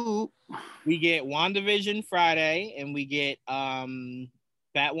Batwoman. We get WandaVision Friday, and we get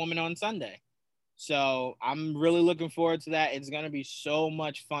Batwoman on Sunday. So I'm really looking forward to that. It's gonna be so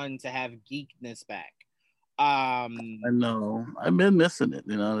much fun to have geekness back. I know. I've been missing it.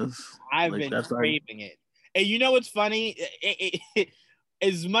 I've been craving it. And you know what's funny?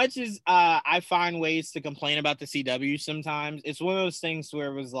 As much as I find ways to complain about the CW sometimes, it's one of those things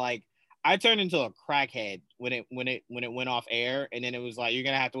where it was like I turned into a crackhead when it went off air, and then it was like you're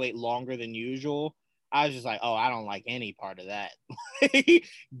gonna have to wait longer than usual. I was just like, oh, I don't like any part of that.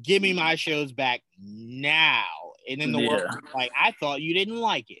 Give me my shows back now. And then the world was like, I thought you didn't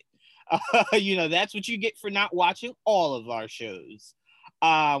like it. That's what you get for not watching all of our shows.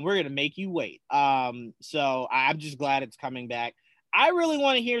 We're gonna make you wait. So I'm just glad it's coming back. I really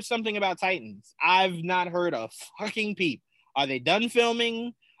want to hear something about Titans. I've not heard a fucking peep. Are they done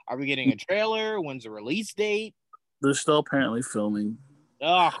filming? Are we getting a trailer? When's the release date? They're still apparently filming.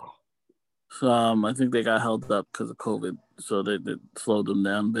 Ugh. So I think they got held up because of COVID, so they slowed them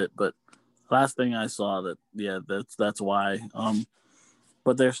down a bit. But last thing I saw that's why.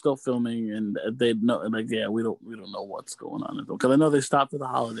 But they're still filming, and they know, like, we don't know what's going on because I know they stopped for the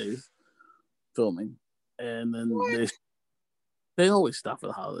holidays filming, and then they always stop for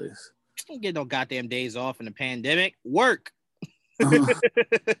the holidays. Don't get no goddamn days off in the pandemic. Work.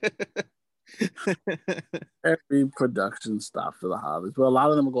 Every production stopped for the holidays, but a lot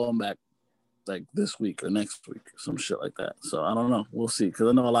of them are going back like this week or next week, some shit like that. So I don't know. We'll see, because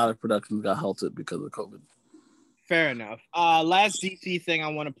I know a lot of productions got halted because of COVID. Fair enough. Last DC thing I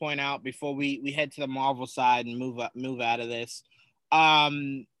want to point out before we head to the Marvel side and move out of this.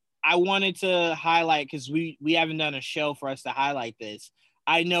 I wanted to highlight, because we haven't done a show for us to highlight this.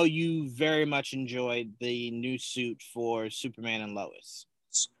 I know you very much enjoyed the new suit for Superman and Lois.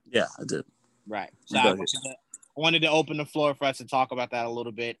 Yeah, I did. Right. So I wanted to open the floor for us to talk about that a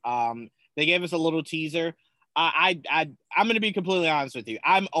little bit. They gave us a little teaser. I'm going to be completely honest with you.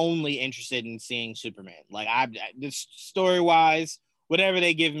 I'm only interested in seeing Superman. Like, this story-wise, whatever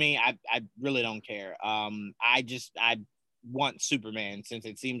they give me, I really don't care. I want Superman since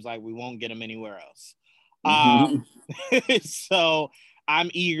it seems like we won't get him anywhere else. So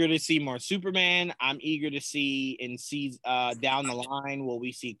I'm eager to see more Superman. I'm eager to see down the line, will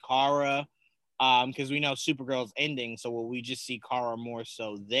we see Kara? Because we know Supergirl's ending, so will we just see Kara more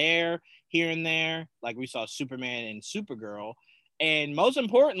so there, here and there, like we saw Superman and Supergirl? And most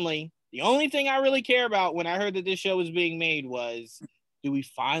importantly, the only thing I really care about when I heard that this show was being made was, do we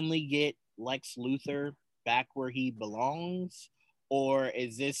finally get Lex Luthor back where he belongs? Or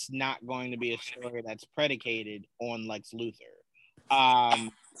is this not going to be a story that's predicated on Lex Luthor?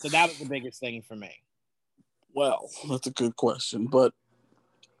 So that was the biggest thing for me. Well, that's a good question, but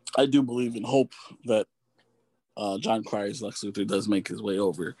I do believe in hope that John Crye's Lex Luthor does make his way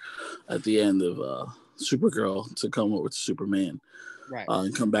over at the end of Supergirl to come over to Superman, right,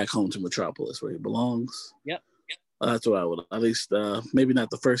 and come back home to Metropolis where he belongs. Yep. That's what I would, at least, maybe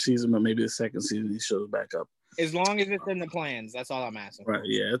not the first season, but maybe the second season he shows back up. As long as it's in the plans, that's all I'm asking. Right,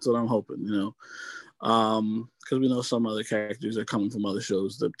 yeah, that's what I'm hoping, because we know some other characters are coming from other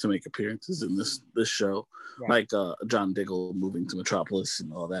shows to make appearances in this show, right. Like John Diggle moving to Metropolis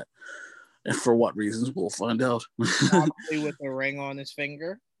and all that. And for what reasons, we'll find out. Probably with a ring on his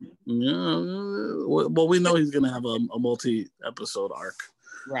finger. Yeah, well, we know he's going to have a multi-episode arc,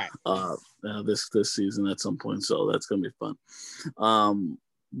 right? This season at some point, so that's going to be fun.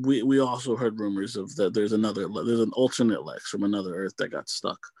 We also heard rumors of that there's an alternate Lex from another Earth that got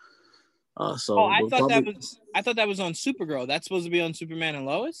stuck. I thought that was on Supergirl. That's supposed to be on Superman and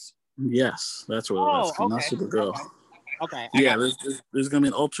Lois. Yes, that's what it was. Okay. Not Supergirl. Okay. Yeah, there's gonna be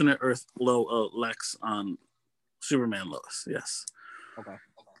an alternate Earth Lex on Superman Lois. Yes. Okay.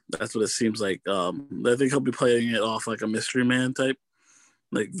 That's what it seems like. I think he'll be playing it off like a mystery man type,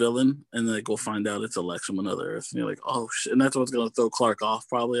 like villain, and then we'll find out it's a Lex from another Earth, and you're like, oh shit, and that's what's gonna throw Clark off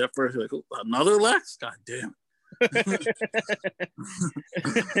probably at first. You're like, oh, another Lex? God damn it.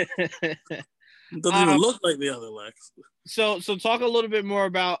 It doesn't even look like the other Lex. So talk a little bit more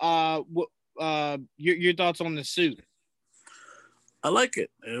about your thoughts on the suit. I like it.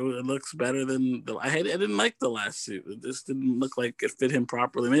 It looks better than I didn't like the last suit. It just didn't look like it fit him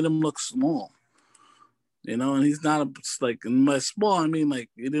properly. It made him look small, and he's not by small. I mean, like,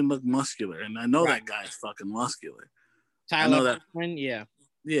 he didn't look muscular, and I know that guy's fucking muscular. Tyler Hoechlin, yeah.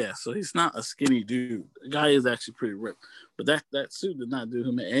 Yeah, so he's not a skinny dude. The guy is actually pretty ripped, but that suit did not do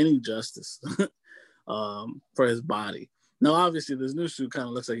him any justice for his body. Now, obviously, this new suit kind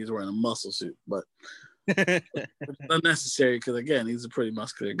of looks like he's wearing a muscle suit, but it's unnecessary because, again, he's a pretty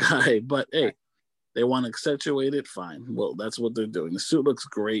muscular guy. But hey, they want to accentuate it, fine. Well, that's what they're doing. The suit looks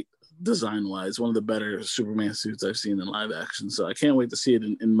great design-wise. One of the better Superman suits I've seen in live action. So I can't wait to see it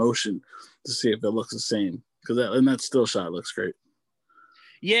in motion to see if it looks the same. And that still shot looks great.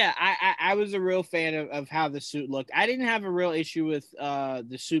 Yeah, I was a real fan of how the suit looked. I didn't have a real issue with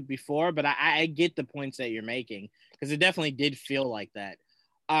the suit before, but I get the points that you're making because it definitely did feel like that.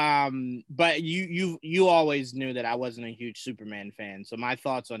 But you always knew that I wasn't a huge Superman fan, so my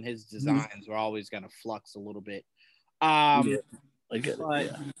thoughts on his designs were always going to flux a little bit. I get it.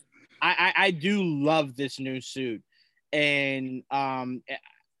 Yeah. I do love this new suit, and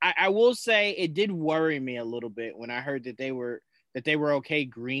I will say it did worry me a little bit when I heard that they were okay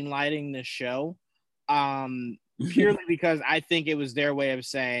greenlighting the show, purely because I think it was their way of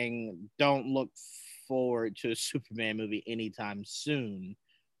saying don't look forward to a Superman movie anytime soon.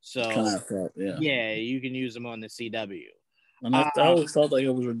 So yeah, you can use them on the CW. And I always felt like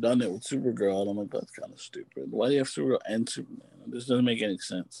it was redundant with Supergirl, and I'm like, that's kind of stupid. Why do you have Supergirl and Superman? This doesn't make any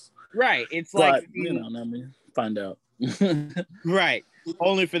sense. Right. It's but, like find out. Right.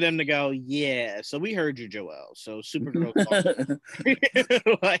 Only for them to go, yeah. So we heard you, Joel. So Supergirl,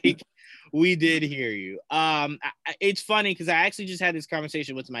 like, we did hear you. It's funny because I actually just had this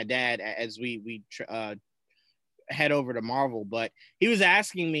conversation with my dad as we head over to Marvel, but he was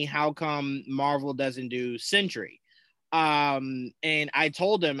asking me how come Marvel doesn't do Sentry. And I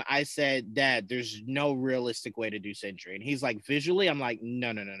told him, I said, Dad, there's no realistic way to do Sentry. And he's like, visually? I'm like,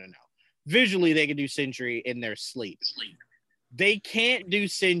 no. Visually, they can do Sentry in their sleep. They can't do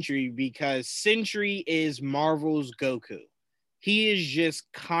Sentry because Sentry is Marvel's Goku. He is just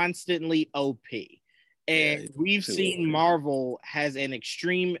constantly OP. And we've seen Marvel has an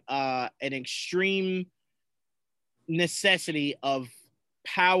extreme necessity of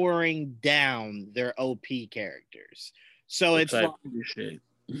powering down their OP characters. So it's like,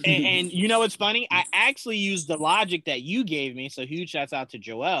 and you know what's funny? I actually used the logic that you gave me. So huge shouts out to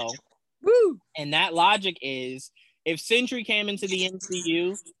Joel. Woo! And that logic is, if Sentry came into the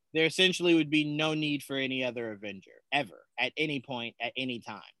MCU, there essentially would be no need for any other Avenger ever. at any point, at any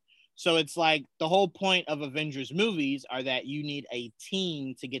time. So it's like the whole point of Avengers movies are that you need a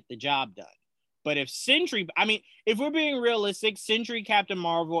team to get the job done. But if Sentry, I mean, if we're being realistic, Sentry, Captain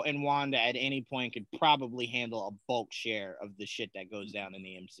Marvel, and Wanda at any point could probably handle a bulk share of the shit that goes down in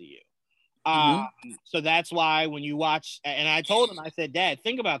the MCU. So that's why when you watch, and I told him, I said, Dad,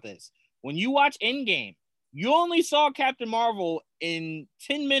 think about this. When you watch Endgame, you only saw Captain Marvel in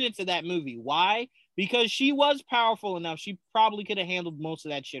 10 minutes of that movie. Why? Because she was powerful enough. She probably could have handled most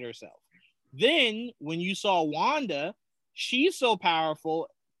of that shit herself. Then when you saw Wanda, she's so powerful,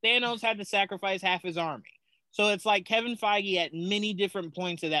 Thanos had to sacrifice half his army. So it's like Kevin Feige at many different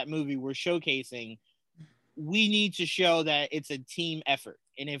points of that movie were showcasing, we need to show that it's a team effort.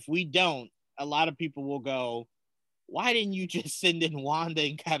 And if we don't, a lot of people will go, why didn't you just send in Wanda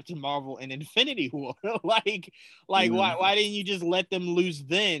and Captain Marvel and Infinity War? why didn't you just let them lose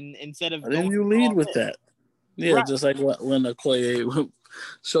then instead of? Why didn't you lead with that? Yeah, right. Just like when Okoye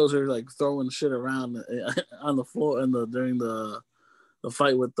shows her like throwing shit around on the floor and during the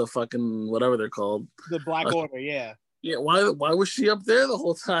fight with the fucking whatever they're called, the Black Order. Yeah. Yeah. Why was she up there the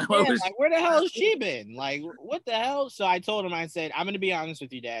whole time? Yeah, like, where the hell has she been? Like, what the hell? So I told him, I said, I'm going to be honest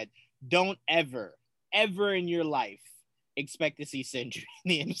with you, Dad. Don't ever in your life expect to see Sentry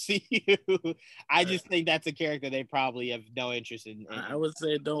in the MCU. I just think that's a character they probably have no interest in. I would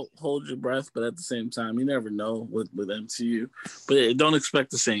say don't hold your breath, but at the same time, you never know with MCU. But don't expect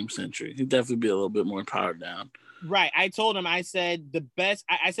the same Sentry. He'd definitely be a little bit more powered down. Right. I told him, I said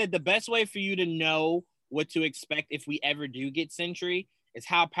the best way for you to know what to expect if we ever do get Sentry is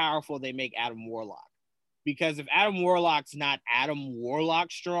how powerful they make Adam Warlock. Because if Adam Warlock's not Adam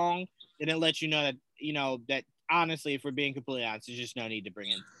Warlock strong, then it lets you know that honestly, if we're being completely honest, there's just no need to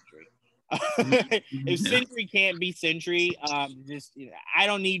bring in Sentry. If Sentry can't be Sentry, I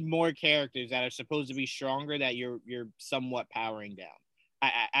don't need more characters that are supposed to be stronger that you're somewhat powering down.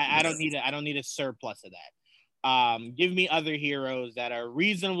 I don't need a surplus of that. Give me other heroes that are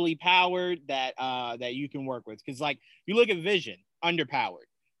reasonably powered that you can work with. Because like you look at Vision, underpowered,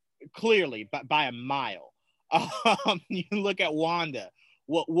 clearly, but by a mile. You look at Wanda.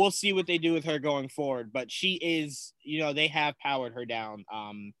 We'll see what they do with her going forward, but she is, they have powered her down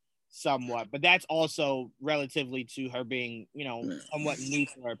somewhat, but that's also relatively to her being, somewhat new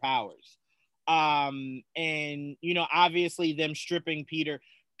to her powers. And, obviously them stripping Peter,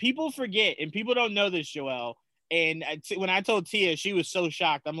 people forget, and people don't know this, Joel. And when I told Tia, she was so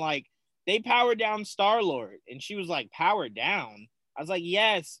shocked. I'm like, they powered down Star-Lord. And she was like, powered down? I was like,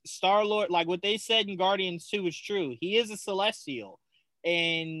 yes, Star-Lord, like what they said in Guardians 2 is true. He is a Celestial.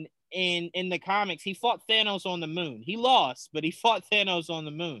 And in the comics, he fought Thanos on the moon. He lost, but he fought Thanos on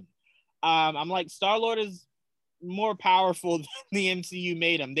the moon. I'm like, Star-Lord is more powerful than the MCU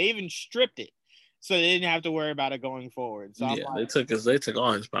made him. They even stripped it, so they didn't have to worry about it going forward. So yeah, they took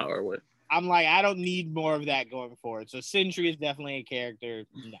all his power away. I'm like, I don't need more of that going forward. So Sentry is definitely a character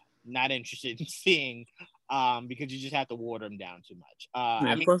not interested in seeing, because you just have to water him down too much.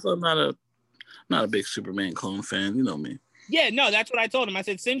 Plus, I'm not a big Superman clone fan. You know me. Yeah, no, that's what I told him. I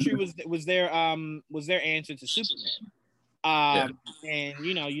said Sentry was their answer to Superman. And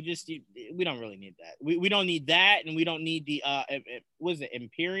we don't really need that. We don't need that, and we don't need the was it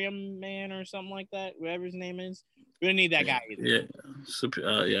Imperium Man or something like that, whatever his name is. We don't need that guy either. Yeah,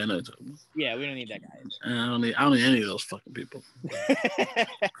 I know. Yeah, we don't need that guy either. I don't need any of those fucking people.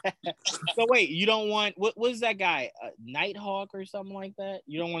 So wait, you don't want what was that guy? Nighthawk or something like that?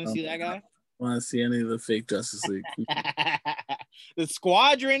 You don't want to see that guy? Want to see any of the fake Justice League? The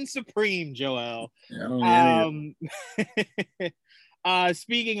Squadron Supreme, Joel. Yeah, I don't need any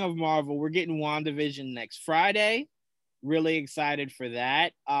speaking of Marvel, we're getting WandaVision next Friday. Really excited for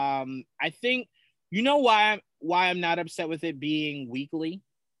that. I think why I'm not upset with it being weekly,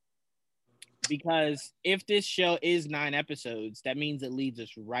 because if this show is 9 episodes, that means it leads us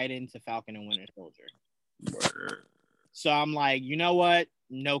right into Falcon and Winter Soldier. So I'm like, you know what?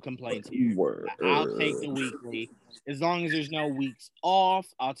 No complaints here. I'll take the weekly. As long as there's no weeks off,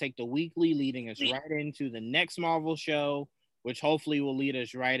 I'll take the weekly, leading us right into the next Marvel show, which hopefully will lead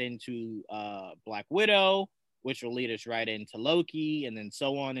us right into Black Widow, which will lead us right into Loki, and then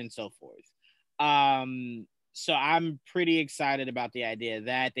so on and so forth. So I'm pretty excited about the idea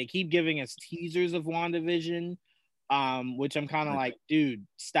that they keep giving us teasers of WandaVision, which I'm kind of like, dude,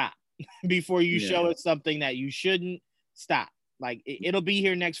 stop. Before you show us something that you shouldn't, stop. Like, it'll be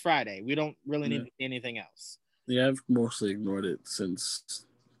here next Friday. We don't really need anything else. Yeah, I've mostly ignored it since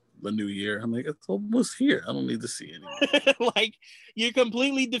the new year. I'm like, it's almost here. I don't need to see it. Like, you're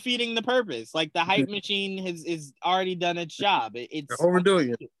completely defeating the purpose. Like, the hype machine is already done its job. It's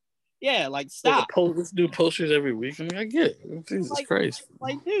overdoing it. Yeah, like stop. Let's do posters every week. I mean, I get it. Jesus Christ.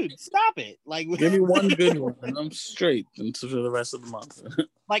 Like, dude, stop it. Like, give me one good one and I'm straight for the rest of the month.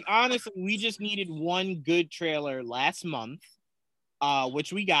 Like, honestly, we just needed one good trailer last month,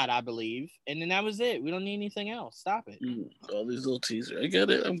 which we got, I believe, and then that was it. We don't need anything else. Stop it. All these little teasers. I get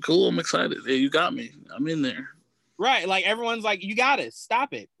it. I'm cool. I'm excited. Yeah, you got me. I'm in there. Right. Like, everyone's like, you got it.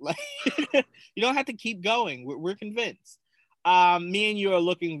 Stop it. Like, you don't have to keep going. We're convinced. Me and you are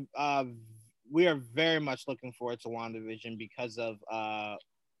looking, we are very much looking forward to WandaVision because of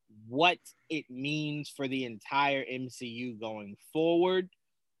what it means for the entire MCU going forward.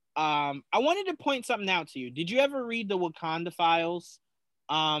 I wanted to point something out to you. Did you ever read the Wakanda Files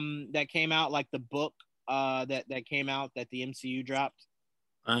that came out, like the book that came out that the MCU dropped?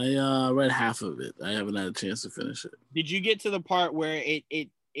 I read half of it. I haven't had a chance to finish it. Did you get to the part where it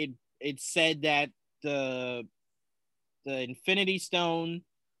said that the Infinity Stone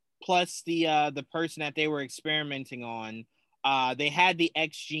plus the person that they were experimenting on, they had the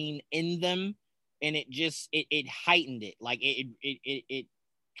X gene in them, and it heightened it, like it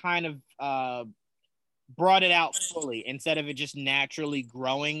kind of brought it out fully instead of it just naturally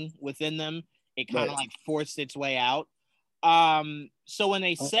growing within them. It kind of like forced its way out. So when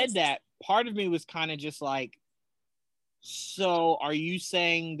they said that, part of me was kind of just like, so are you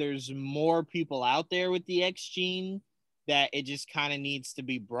saying there's more people out there with the X gene that it just kind of needs to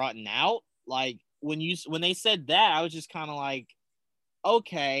be brought out? Like, when they said that, I was just kind of like,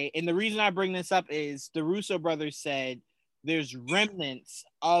 okay. And the reason I bring this up is the Russo brothers said there's remnants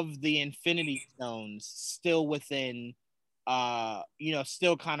of the Infinity Stones still within,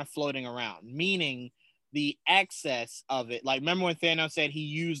 still kind of floating around, meaning the excess of it. Like, remember when Thanos said he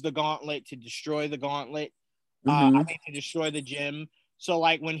used the gauntlet to destroy the gauntlet? To destroy the gem. So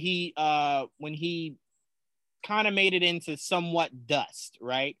like when he kind of made it into somewhat dust,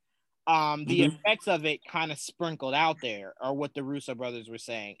 right? The effects of it kind of sprinkled out there are what the Russo brothers were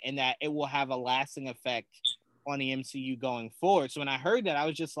saying, and that it will have a lasting effect on the MCU going forward. So when I heard that, I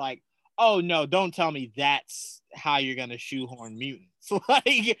was just like, oh no, don't tell me that's how you're gonna shoehorn mutants.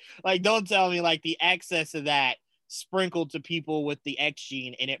 like don't tell me like the excess of that sprinkled to people with the X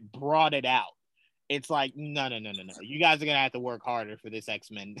gene and it brought it out. It's like, no. You guys are gonna have to work harder for this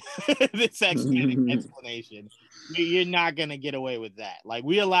X-Men, explanation. You're not gonna get away with that. Like,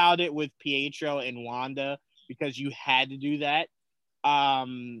 we allowed it with Pietro and Wanda because you had to do that.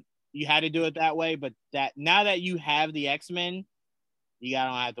 You had to do it that way, but that now that you have the X-Men, you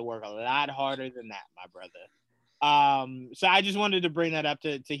gotta have to work a lot harder than that, my brother. So I just wanted to bring that up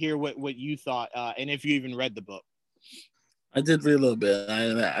to hear what you thought, and if you even read the book. I did read a little bit.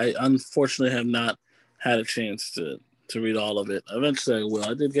 I unfortunately have not had a chance to read all of it. Eventually I will.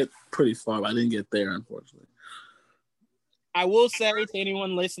 I did get pretty far, but I didn't get there, unfortunately. I will say to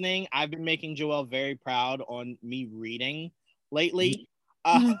anyone listening, I've been making Joel very proud on me reading lately.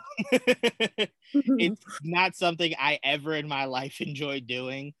 It's not something I ever in my life enjoyed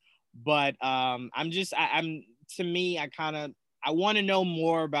doing, but I want to know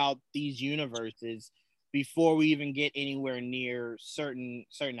more about these universes before we even get anywhere near certain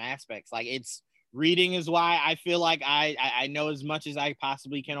aspects. Like, it's reading is why I feel like I know as much as I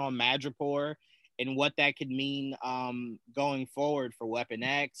possibly can on Madripoor and what that could mean going forward for Weapon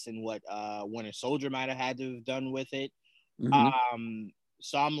X and what Winter Soldier might have had to have done with it.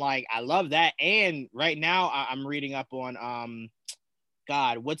 So I'm like, I love that. And right now I'm reading up on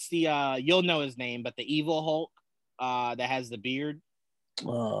God, what's the you'll know his name, but the evil Hulk that has the beard.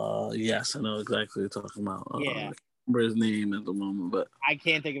 Yes, I know exactly what you're talking about. Yeah. I can't remember his name at the moment, but I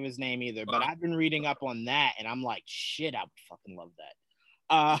can't think of his name either. But I've been reading up on that, and I'm like, shit, I would fucking love that.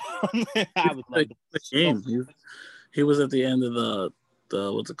 I would love the game. He was at the end of the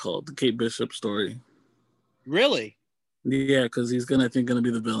what's it called? The Kate Bishop story. Really? Yeah, because he's gonna be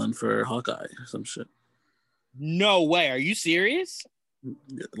the villain for Hawkeye or some shit. No way. Are you serious?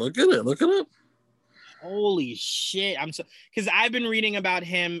 Look at it. Look it up. Holy shit. Because I've been reading about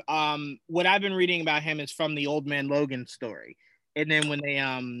him. What I've been reading about him is from the Old Man Logan story. And then when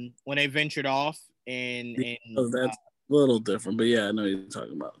they ventured off and that's a little different, but yeah, I know what you're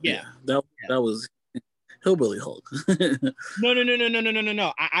talking about. Yeah. That was Hillbilly Hulk.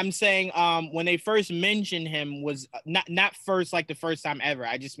 No. I'm saying when they first mentioned him was not first like the first time ever.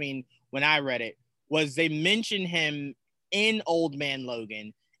 I just mean when I read it was they mentioned him in Old Man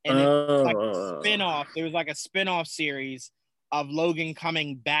Logan. And then there was like a spin-off series of Logan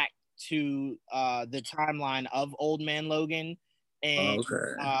coming back to the timeline of Old Man Logan. And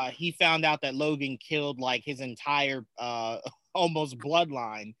he found out that Logan killed like his entire almost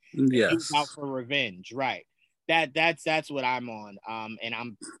bloodline. Yes. He was out for revenge. Right. that's what I'm on. And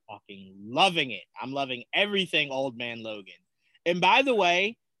I'm fucking loving it. I'm loving everything Old Man Logan. And by the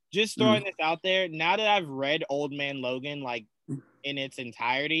way, just throwing this out there, now that I've read Old Man Logan like in its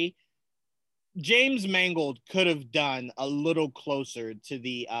entirety, James Mangold could have done a little closer to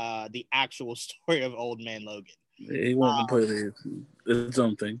the actual story of Old Man Logan. He went completely its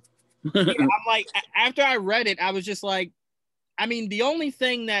own thing. Yeah, I'm like, after I read it, I was just like, I mean, the only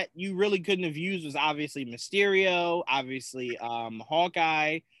thing that you really couldn't have used was obviously Mysterio, obviously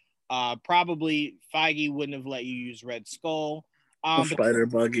Hawkeye. Probably Feige wouldn't have let you use Red Skull. Spider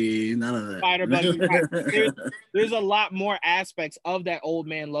Buggy, none of that. Spider Buggy. Right. There's a lot more aspects of that Old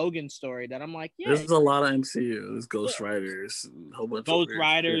Man Logan story that I'm like, yeah. There's a lot of MCU. There's Ghost Riders, a whole bunch Ghost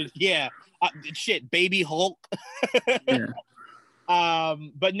Riders, yeah. Baby Hulk. Yeah.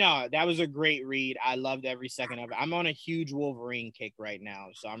 But no, that was a great read. I loved every second of it. I'm on a huge Wolverine kick right now,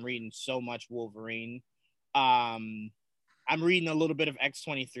 so I'm reading so much Wolverine. I'm reading a little bit of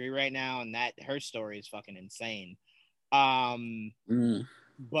X-23 right now, and her story is fucking insane. But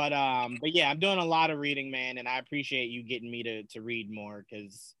yeah, I'm doing a lot of reading, man, and I appreciate you getting me to read more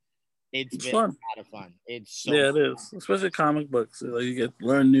because it's been fun. A lot of fun. It's so it fun. is, especially comic books. Like, you get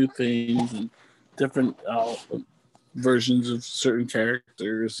learn new things and different versions of certain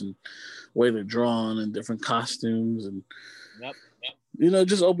characters and way they're drawn and different costumes and yep. It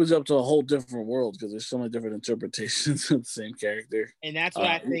just opens up to a whole different world because there's so many different interpretations of the same character. And that's what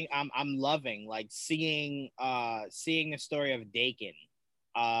I think I'm loving, like seeing the story of Dakin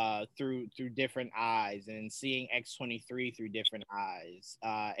through different eyes and seeing X-23 through different eyes,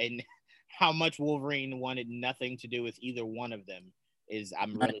 and how much Wolverine wanted nothing to do with either one of them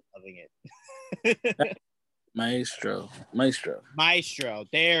I'm really loving it. Maestro.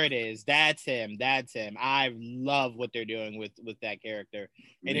 There it is. That's him. I love what they're doing with that character.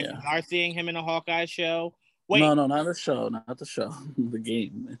 And if you are seeing him in a Hawkeye show, wait. No, not the show. The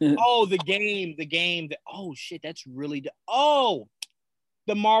game. Oh, the game. Oh shit, that's really the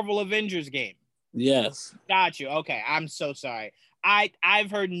Marvel Avengers game. Yes. Got you. Okay, I'm so sorry.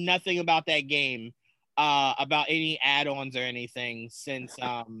 I've heard nothing about that game, about any add-ons or anything since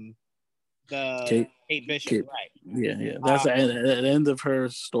the Kate Bishop, right? Yeah. That's the end of her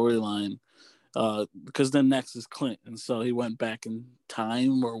storyline. Because then next is Clint, and so he went back in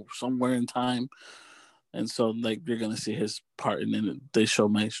time or somewhere in time, and so like you're gonna see his part, and then they show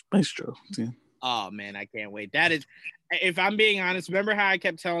Maestro. Yeah. Oh man, I can't wait. That is, if I'm being honest, remember how I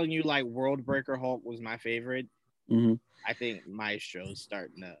kept telling you like World Breaker Hulk was my favorite? Mm-hmm. I think Maestro's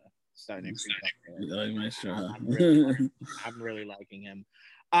starting to creep up there. Maestro, huh? I'm really liking him.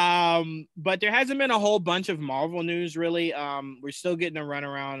 But there hasn't been a whole bunch of Marvel news really. We're still getting a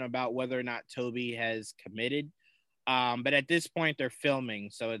runaround about whether or not Toby has committed. But at this point they're filming,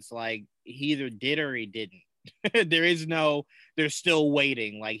 so it's like he either did or he didn't. They're still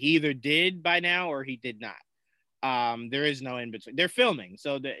waiting. Like he either did by now or he did not. There is no in between. They're filming,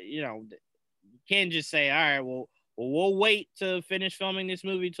 so you can't just say, all right, well, we'll wait to finish filming this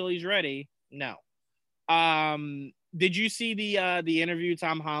movie till he's ready. No. Did you see the interview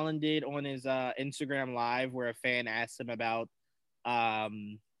Tom Holland did on his Instagram Live where a fan asked him about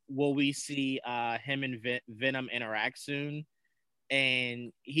will we see him and Venom interact soon?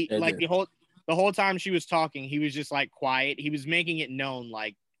 And he the whole time she was talking, he was just like quiet. He was making it known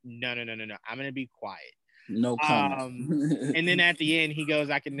like, no, I'm gonna be quiet. No comment. And then at the end he goes,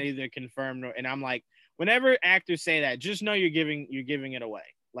 I can neither confirm nor, and I'm like, whenever actors say that, just know you're giving it away.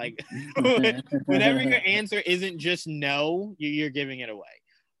 Like whenever your answer isn't just no, you're giving it away.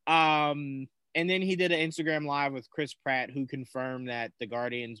 And then he did an Instagram Live with Chris Pratt, who confirmed that the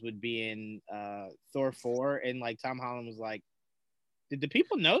Guardians would be in Thor 4. And like Tom Holland was like, did the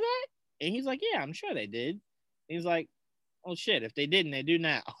people know that? And he's like, yeah, I'm sure they did. And he's like, oh shit, if they didn't, they do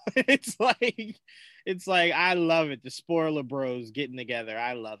now. It's like I love it. The Spoiler Bros getting together.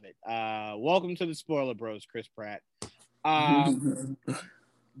 I love it. Welcome to the Spoiler Bros, Chris Pratt.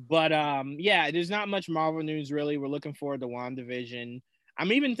 But yeah, there's not much Marvel news really. We're looking forward to WandaVision.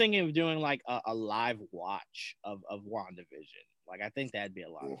 I'm even thinking of doing like a live watch of WandaVision. Like I think that'd be a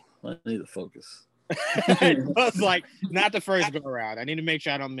lot. I need to focus. I was like, not the first go around. I need to make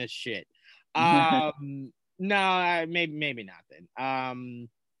sure I don't miss shit. No, maybe not then.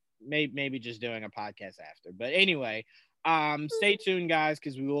 Maybe just doing a podcast after. But anyway, stay tuned, guys,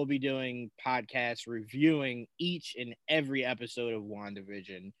 because we will be doing podcasts reviewing each and every episode of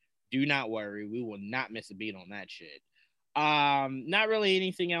WandaVision. Do not worry, we will not miss a beat on that shit. Not really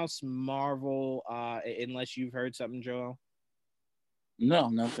anything else Marvel, unless you've heard something, Joel. No,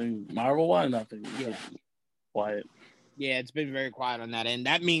 nothing Marvel-wise, nothing. Yeah. Quiet. Yeah, it's been very quiet on that end.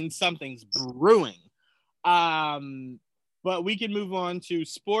 That means something's brewing. But we can move on to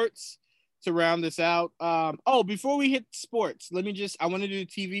sports to round this out. Before we hit sports, I want to do the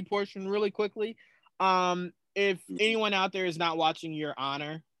TV portion really quickly. If anyone out there is not watching Your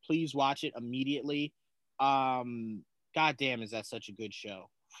Honor, please watch it immediately. God damn, is that such a good show?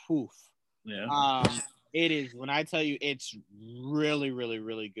 Oof. Yeah. It is. When I tell you, it's really, really,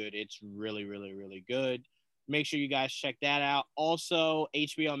 really good. It's really, really, really good. Make sure you guys check that out. Also,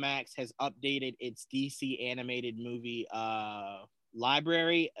 HBO Max has updated its DC animated movie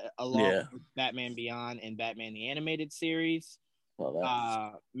library along with Batman Beyond and Batman the Animated Series.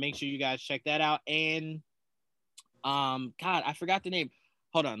 Well, make sure you guys check that out. And God, I forgot the name.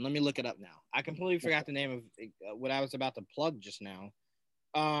 Hold on, let me look it up now. I completely forgot the name of what I was about to plug just now.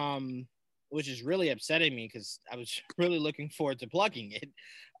 Which is really upsetting me because I was really looking forward to plugging it.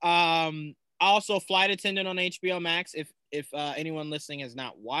 Also, Flight Attendant on HBO Max. If anyone listening has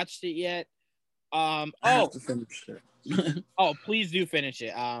not watched it yet, I have to finish it. Please do finish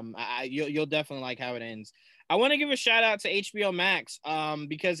it. You'll definitely like how it ends. I want to give a shout out to HBO Max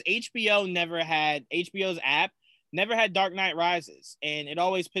because HBO's app never had Dark Knight Rises, and it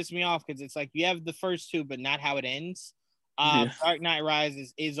always pissed me off because it's like you have the first two, but not how it ends. Dark Knight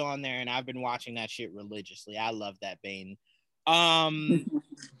Rises is on there, and I've been watching that shit religiously. I love that Bane.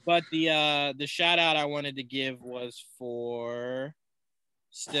 But the shout out I wanted to give was for,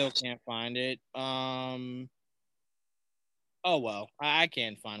 still can't find it. I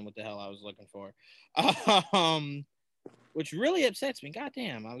can't find what the hell I was looking for. Which really upsets me.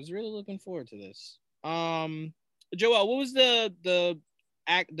 Goddamn, I was really looking forward to this. Joel, what was the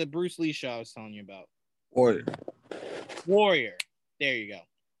Bruce Lee show I was telling you about? Warrior. There you go.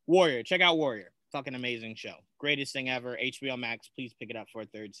 Warrior. Check out Warrior. Fucking amazing show. Greatest thing ever. HBO Max, please pick it up for a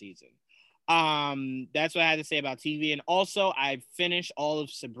third season. That's what I had to say about TV. And also, I finished all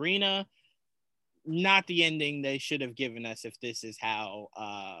of Sabrina. Not the ending they should have given us if this is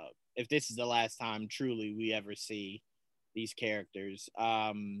the last time truly we ever see these characters.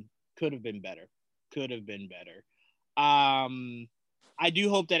 Could have been better. I do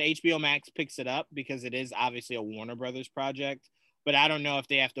hope that HBO Max picks it up because it is obviously a Warner Brothers project, but I don't know if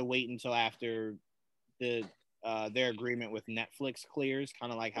they have to wait until after their agreement with Netflix clears,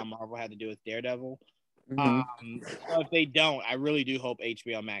 kind of like how Marvel had to do with Daredevil. Mm-hmm. So if they don't, I really do hope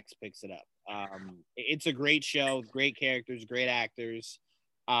HBO Max picks it up. It's a great show, great characters, great actors.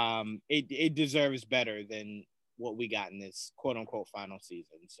 It deserves better than what we got in this quote unquote final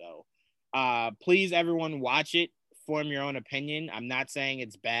season. So please, everyone, watch it. Form your own opinion. I'm not saying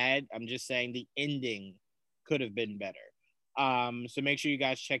it's bad. I'm just saying the ending could have been better. So make sure you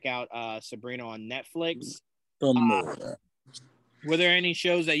guys check out Sabrina on Netflix. Were there any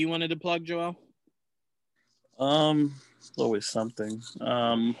shows that you wanted to plug, Joel? Always something.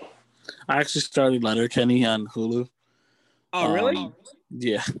 I actually started Letterkenny on Hulu. Oh, really?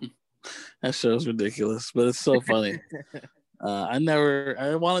 Yeah. That show's ridiculous, but it's so funny. I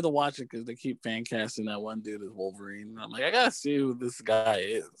wanted to watch it because they keep fan casting that one dude as Wolverine. I'm like, I gotta see who this guy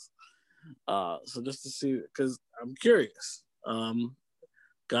is. So just to see, because I'm curious.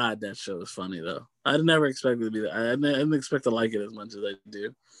 God, that show is funny though. I never expected to be that. I didn't expect to like it as much as I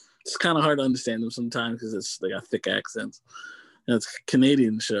do. It's kind of hard to understand them sometimes because they got thick accents. And it's a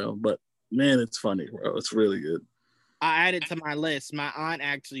Canadian show, but man, it's funny, bro. It's really good. I added to my list. My aunt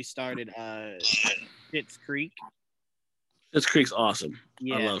actually started Schitt's Creek. Schitt's Creek's awesome.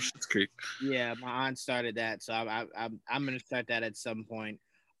 Yeah. I love Schitt's Creek. Yeah, my aunt started that, so I'm gonna start that at some point.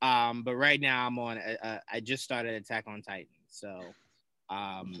 But right now I'm on. I just started Attack on Titan, so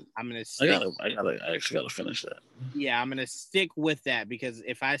I'm gonna. I actually gotta finish that. Yeah, I'm gonna stick with that because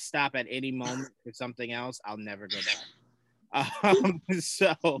if I stop at any moment for something else, I'll never go back.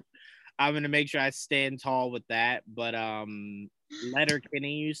 So I'm gonna make sure I stand tall with that. But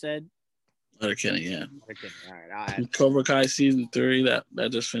Letterkenny, you said. Letterkenny, yeah. Letterkenny. All right. Cobra Kai season 3 that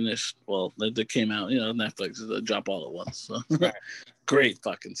just finished. Well, that came out. Netflix is a drop all at once. So. Right. Great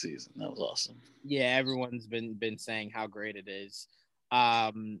fucking season. That was awesome. Yeah, everyone's been saying how great it is.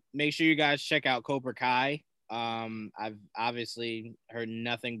 Make sure you guys check out Cobra Kai. I've obviously heard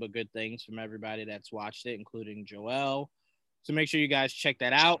nothing but good things from everybody that's watched it, including Joel. So make sure you guys check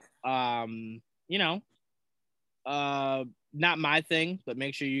that out. Not my thing, but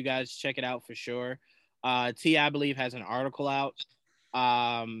make sure you guys check it out for sure. T, I believe, has an article out.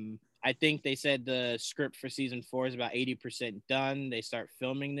 I think they said the script for season 4 is about 80% done. They start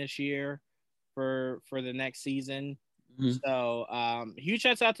filming this year for the next season. Mm-hmm. So huge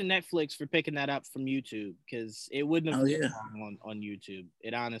shouts out to Netflix for picking that up from YouTube because it wouldn't have been on YouTube.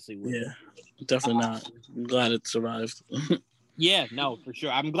 It honestly wouldn't. Yeah, definitely not. I'm glad it survived. Yeah, no, for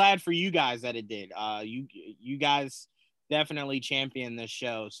sure. I'm glad for you guys that it did. You guys definitely championed this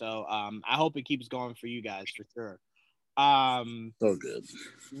show, so I hope it keeps going for you guys for sure. So good.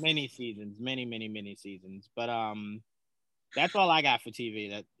 Many seasons, many seasons. But that's all I got for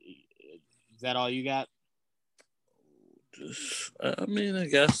TV. Is that all you got? I mean, I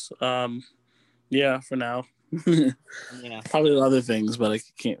guess. Yeah, for now. Yeah. Probably other things, but I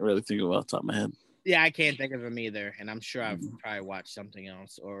can't really think of it off the top of my head. Yeah, I can't think of them either, and I'm sure I've probably watched something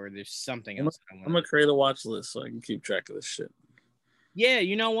else, or there's something else. I'm gonna create a watch list so I can keep track of this shit. Yeah,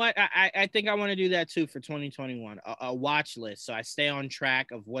 you know what? I think I want to do that too for 2021. A watch list, so I stay on track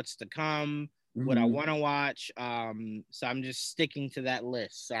of what's to come, what I want to watch. So I'm just sticking to that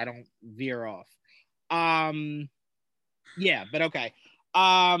list, so I don't veer off. Yeah, but okay.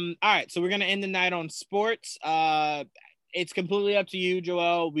 All right, so we're gonna end the night on sports. It's completely up to you,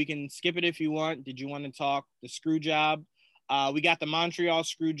 Joel. We can skip it if you want. Did you want to talk the screw job? We got the Montreal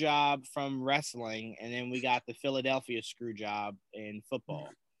screw job from wrestling, and then we got the Philadelphia screw job in football.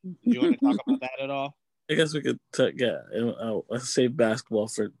 Do you want to talk about that at all? I guess we could I'll save basketball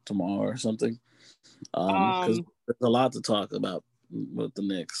for tomorrow or something. Because there's a lot to talk about with the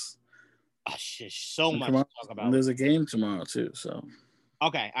Knicks. Oh, shit, so much to talk about. And there's a game tomorrow too, so.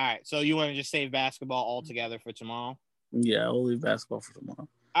 Okay, all right. So you want to just save basketball altogether for tomorrow? Yeah, we'll leave basketball for tomorrow.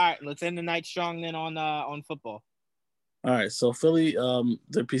 All right, let's end the night strong then on football. All right, so Philly,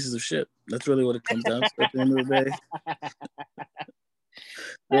 they're pieces of shit. That's really what it comes down to at the end of the day.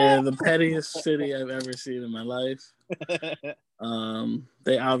 They're the pettiest city I've ever seen in my life.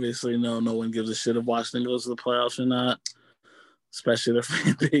 They obviously know no one gives a shit if Washington goes to the playoffs or not, especially their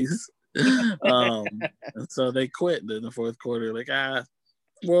fan base. So they quit in the fourth quarter. Like,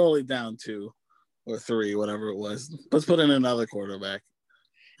 we're only down 2 or 3, whatever it was. Let's put in another quarterback.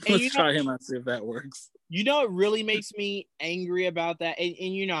 Let's try him out, see if that works. You know, it really makes me angry about that. And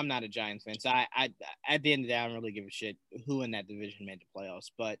you know, I'm not a Giants fan, so I at the end of the day, I don't really give a shit who in that division made the playoffs.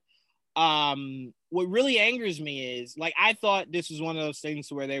 But what really angers me is, like, I thought this was one of those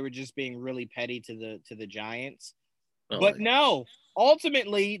things where they were just being really petty to the Giants. But no,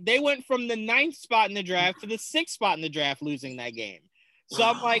 ultimately, they went from the 9th spot in the draft to the 6th spot in the draft, losing that game. So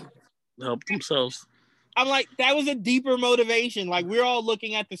I'm like, help themselves. I'm like, that was a deeper motivation. Like, we're all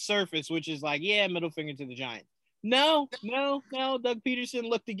looking at the surface, which is like, yeah, middle finger to the Giants. No. Doug Peterson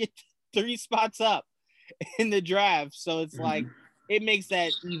looked to get 3 spots up in the draft. So it's like, it makes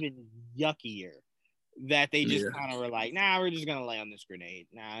that even yuckier that they just kind of were like, nah, we're just going to lay on this grenade.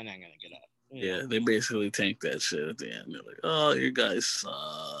 Nah, I'm not going to get up. Yeah, they basically tanked that shit at the end. They're like, oh, you guys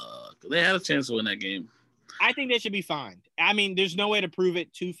suck. They had a chance to win that game. I think they should be fined. I mean, there's no way to prove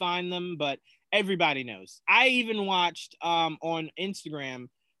it to fine them, but everybody knows. I even watched on Instagram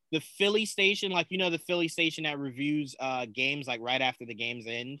the Philly station, like, you know, the Philly station that reviews games like right after the games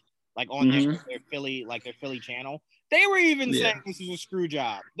end, like on their Philly channel. They were even saying this is a screw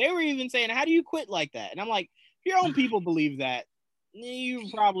job. They were even saying, how do you quit like that? And I'm like, if your own people believe that, you were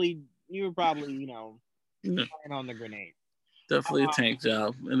probably, you know, playing on the grenade. Definitely a tank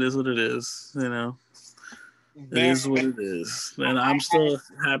job. It is what it is, you know. It is what it is. And I'm still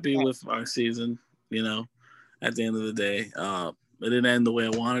happy with our season, you know, at the end of the day. It didn't end the way I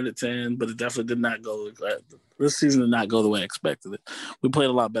wanted it to end, but it definitely did not go. This season did not go the way I expected it. We played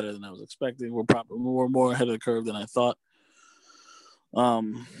a lot better than I was expecting. We're more ahead of the curve than I thought.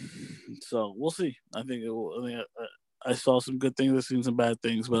 So we'll see. I think I saw some good things. I've seen some bad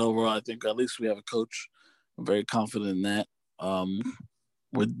things, but overall, I think at least we have a coach. I'm very confident in that.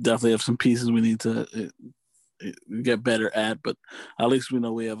 We definitely have some pieces we need to get better at, but at least we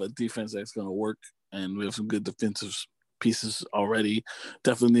know we have a defense that's going to work, and we have some good defensive pieces already.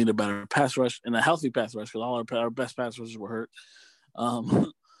 Definitely need a better pass rush and a healthy pass rush, because all our best pass rushers were hurt.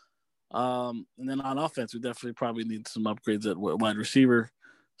 And then on offense, we definitely probably need some upgrades at wide receiver.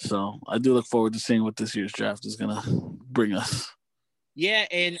 So I do look forward to seeing what this year's draft is going to bring us. Yeah,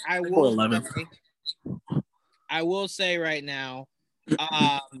 and I will say right now,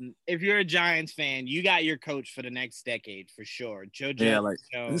 if you're a Giants fan, you got your coach for the next decade for sure. Joe Jones,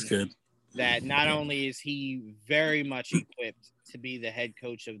 that's good. That not only is he very much equipped to be the head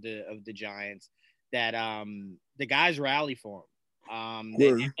coach of the Giants, that the guys rally for him.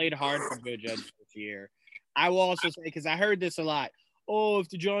 They played hard for Joe Judge this year. I will also say, because I heard this a lot, oh, if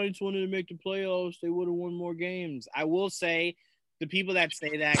the Giants wanted to make the playoffs, they would have won more games. I will say, the people that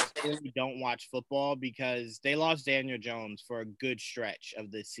say that clearly don't watch football, because they lost Daniel Jones for a good stretch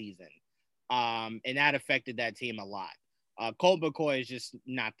of this season. And that affected that team a lot. Colt McCoy is just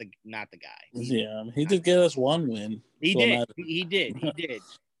not the guy. Yeah, he did get us one win. He did.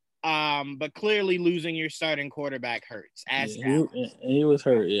 But clearly losing your starting quarterback hurts. He was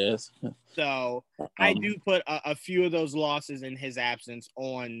hurt, yes. So I do put a few of those losses in his absence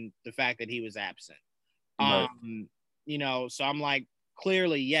on the fact that he was absent. Right. You know, so I'm like,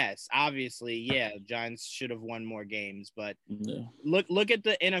 clearly, yes, obviously, yeah, Giants should have won more games, but look at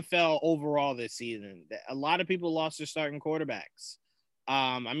the NFL overall this season. A lot of people lost their starting quarterbacks.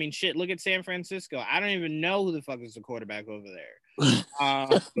 I mean, shit, look at San Francisco. I don't even know who the fuck is the quarterback over there.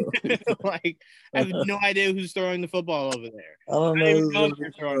 Like, I have no idea who's throwing the football over there. I don't know even know if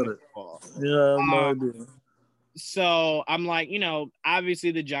they're throwing the football. Yeah, I have no idea. So I'm like, you know,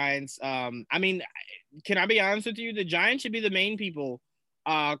 obviously the Giants. I mean, can I be honest with you? The Giants should be the main people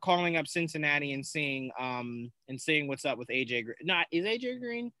calling up Cincinnati and seeing what's up with AJ Green. Not is AJ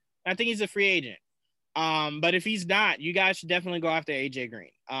Green? I think he's a free agent. But if he's not, you guys should definitely go after AJ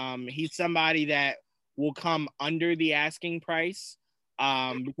Green. He's somebody that will come under the asking price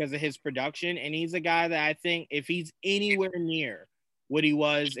because of his production, and he's a guy that I think if he's anywhere near what he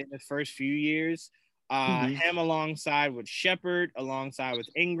was in the first few years, him alongside with Shepard, alongside with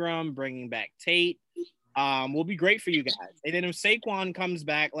Ingram, bringing back Tate, will be great for you guys. And then if Saquon comes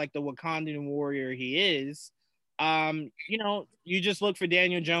back like the Wakandan warrior he is, you know, you just look for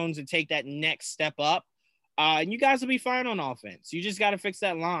Daniel Jones to take that next step up, and you guys will be fine on offense. You just got to fix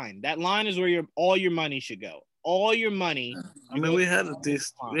that line. That line is where all your money should go. All your money. I mean, we had a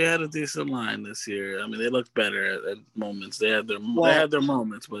decent line this year. I mean, they looked better at moments. They had their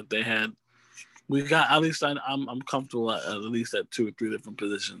moments, but we got at least I'm comfortable at least at 2 or 3 different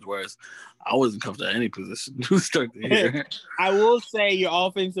positions, whereas I wasn't comfortable at any position to start the year. I will say your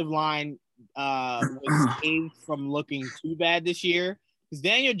offensive line was saved from looking too bad this year, because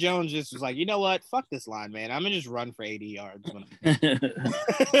Daniel Jones just was like, you know what, fuck this line, man. I'm gonna just run for 80 yards.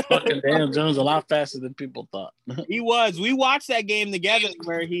 Fucking Daniel Jones a lot faster than people thought. He was. We watched that game together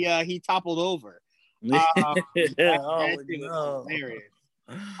where he toppled over. Hilarious.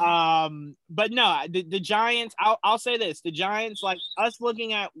 But no, the Giants. I'll say this: the Giants, like us,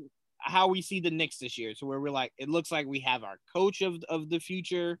 looking at how we see the Knicks this year, so where we're like, it looks like we have our coach of the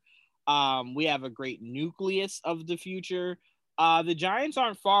future. We have a great nucleus of the future. The Giants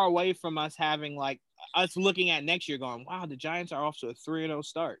aren't far away from us having like us looking at next year going, wow, the Giants are off to a 3-0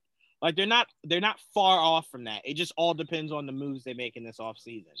 start. Like they're not far off from that. It just all depends on the moves they make in this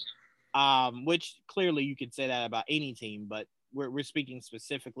offseason. Which clearly you could say that about any team, but we're speaking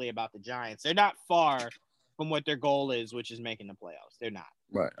specifically about the Giants. They're not far from what their goal is, which is making the playoffs. They're not.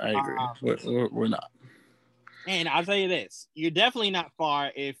 Right, I agree. We're not. And I'll tell you this: you're definitely not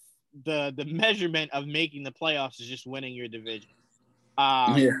far if the measurement of making the playoffs is just winning your division.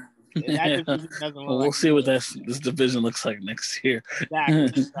 We'll see what this division looks like next year.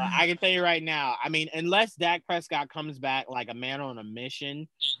 Exactly. I can tell you right now. I mean, unless Dak Prescott comes back like a man on a mission,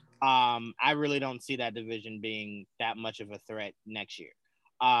 I really don't see that division being that much of a threat next year.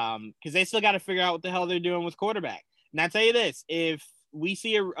 Because they still got to figure out what the hell they're doing with quarterback. And I tell you this: if we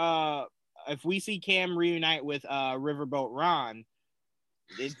see Cam reunite with Riverboat Ron,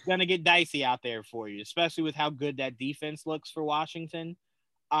 it's gonna get dicey out there for you, especially with how good that defense looks for Washington.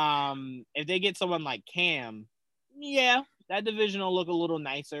 If they get someone like Cam, yeah, that division will look a little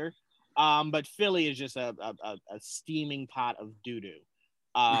nicer. But Philly is just a steaming pot of doo-doo.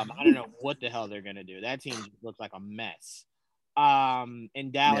 I don't know what the hell they're gonna do. That team looks like a mess.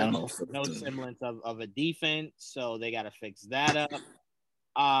 In Dallas, no semblance of a defense, so they got to fix that up.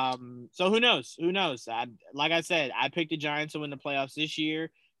 So who knows? Like I said, I picked the Giants to win the playoffs this year.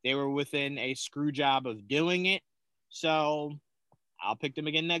 They were within a screw job of doing it, so I'll pick them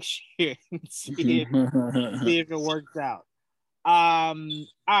again next year and see if it works out. All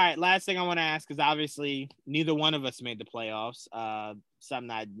right, last thing I want to ask, because obviously neither one of us made the playoffs.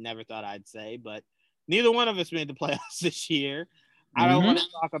 Something I never thought I'd say, but neither one of us made the playoffs this year. I don't want to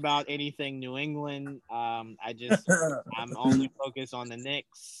talk about anything New England. I'm only focused on the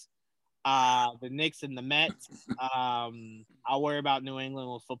Knicks. The Knicks and the Mets. I'll worry about New England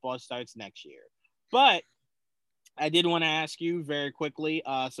when football starts next year. But I did want to ask you very quickly,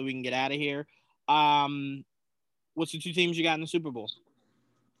 so we can get out of here. What's the 2 teams you got in the Super Bowl?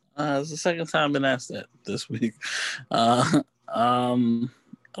 It's the second time I've been asked that this week. I don't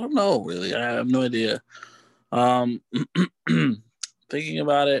know, really. I have no idea. Thinking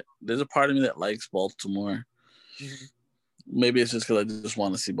about it, there's a part of me that likes Baltimore. Mm-hmm. Maybe it's just because I just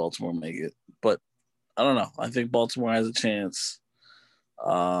want to see Baltimore make it. But I don't know. I think Baltimore has a chance.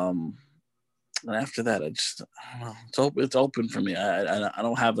 And after that, I don't know. It's open for me. I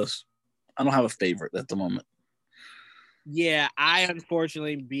don't have a favorite at the moment. Yeah, I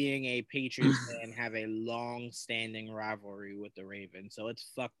unfortunately, being a Patriots fan, have a long-standing rivalry with the Ravens, so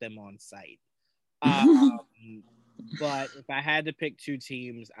it's fuck them on sight. But if I had to pick two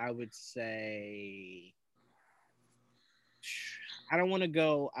teams, I would say I don't want to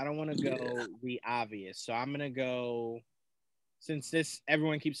go. I don't want to go the obvious, so I'm gonna go. Since this,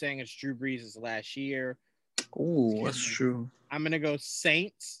 everyone keeps saying it's Drew Brees' last year. Oh, that's true. I'm gonna go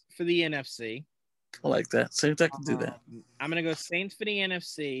Saints for the NFC. I like that. Saints, I can do that. I'm gonna go Saints for the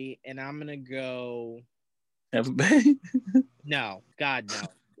NFC, and I'm gonna go Tampa Bay. No, God no.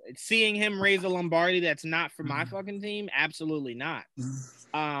 Seeing him raise a Lombardi that's not for my fucking team, absolutely not.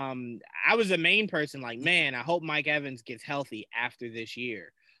 I was a main person like, man, I hope Mike Evans gets healthy after this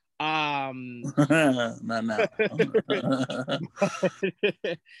year. No.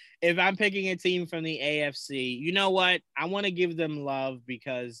 If I'm picking a team from the AFC, you know what? I want to give them love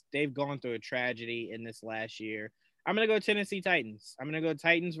because they've gone through a tragedy in this last year. I'm gonna go Tennessee Titans. I'm gonna go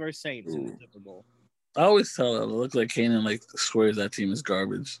Titans versus Saints in the Super Bowl. I always tell him it looks like Kanan like swears that team is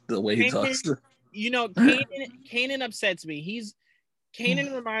garbage. The way he talks. You know, Kanan upsets me.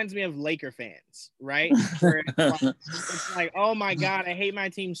 Kanan reminds me of Laker fans, right? Where it's like, oh my God, I hate my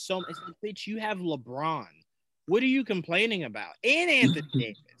team so much. It's like, bitch, you have LeBron. What are you complaining about? And Anthony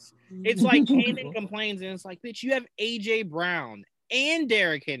Davis. It's like Kanan complains, and it's like, bitch, you have AJ Brown and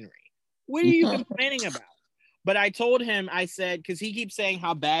Derrick Henry. What are you complaining about? But I told him, I said, because he keeps saying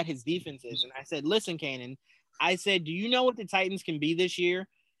how bad his defense is. And I said, listen, Kanan, I said, do you know what the Titans can be this year?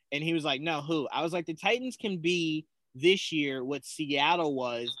 And he was like, no, who? I was like, the Titans can be this year what Seattle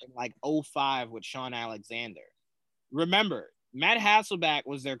was in like 2005 with Sean Alexander. Remember, Matt Hasselbeck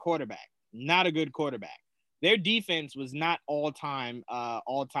was their quarterback, not a good quarterback. Their defense was not all-time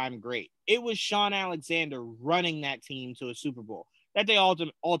great. It was Sean Alexander running that team to a Super Bowl that they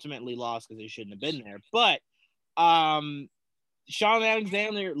ultimately lost because they shouldn't have been there. But Sean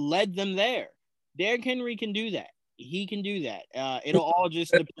Alexander led them there. Derrick Henry can do that. He can do that. It'll all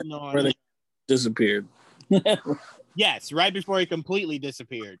just depend on where they disappeared. Yes, right before he completely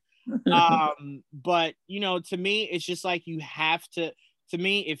disappeared. But you know, to me, it's just like you have to. To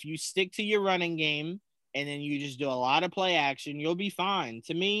me, if you stick to your running game and then you just do a lot of play action, you'll be fine.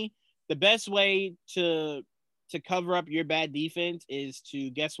 To me, the best way to cover up your bad defense is to,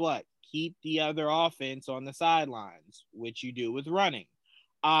 guess what? Keep the other offense on the sidelines, which you do with running.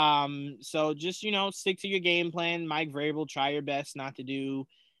 So just, you know, stick to your game plan. Mike Vrabel, try your best not to do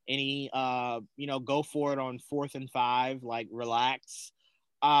any, go for it on 4th and 5, like relax.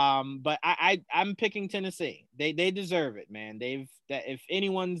 But I'm picking Tennessee. They deserve it, man. If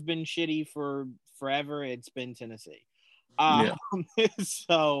anyone's been shitty for forever, it's been Tennessee.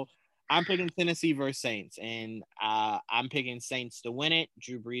 So I'm picking Tennessee versus Saints, and I'm picking Saints to win it.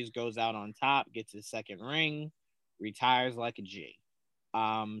 Drew Brees goes out on top, gets his second ring, retires like a G.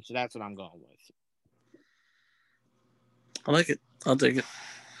 So that's what I'm going with. I like it. I'll take it.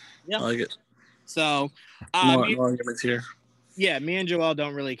 Yeah, I like it. So, no arguments here. Yeah, me and Joel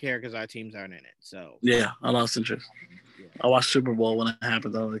don't really care because our teams aren't in it. So yeah, I lost interest. Yeah. I watch Super Bowl when it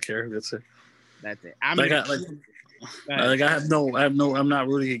happens. I don't really care. That's it. That's it. I'm not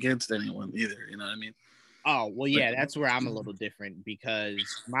rooting against anyone either. You know what I mean? Oh well, yeah, that's where I'm a little different because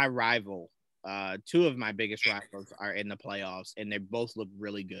my rival, two of my biggest rivals are in the playoffs, and they both look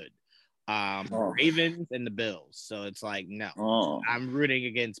really good. Ravens and the Bills. So it's like, no, I'm rooting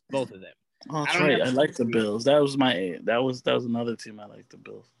against both of them. Oh, that's right. I like the Bills. That was another team I like, the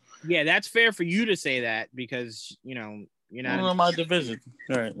Bills. Yeah, that's fair for you to say that because you're not in my division.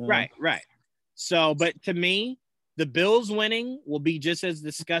 Right. So, but to me, the Bills winning will be just as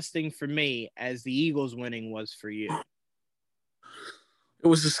disgusting for me as the Eagles winning was for you. It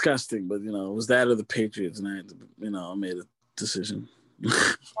was disgusting, but it was that or the Patriots, and I made a decision. You know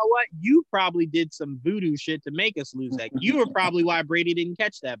what? You probably did some voodoo shit to make us lose that. You were probably why Brady didn't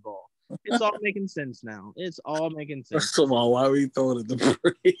catch that ball. It's all making sense now. It's all making sense. First of all, why were you throwing it to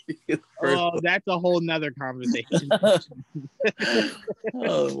Brady? Oh, that's a whole nother conversation.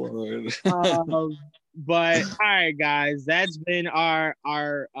 Oh, Lord. But all right, guys, that's been our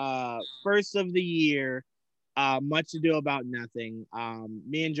first of the year. Much Ado About Nothing.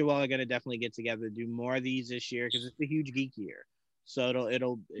 Me and Joel are gonna definitely get together to do more of these this year because it's a huge geek year. So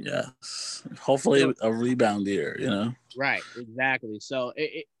it'll yes, hopefully a rebound year, Right, exactly. So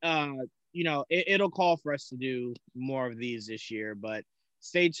it'll call for us to do more of these this year, but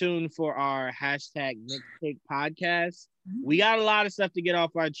stay tuned for our hashtag Knicks Take podcast. We got a lot of stuff to get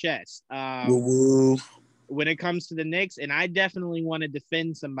off our chest when it comes to the Knicks, and I definitely want to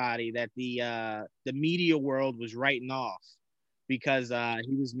defend somebody that the media world was writing off because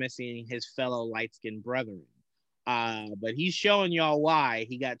he was missing his fellow light-skinned brethren. But he's showing y'all why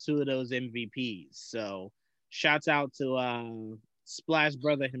he got 2 of those MVPs. So shouts out to Splash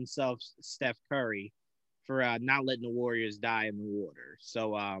Brother himself, Steph Curry, for not letting the Warriors die in the water.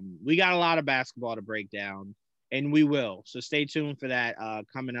 So we got a lot of basketball to break down, and we will. So stay tuned for that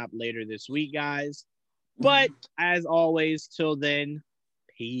coming up later this week, guys. But as always, till then,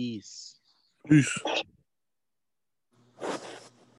 peace. Peace.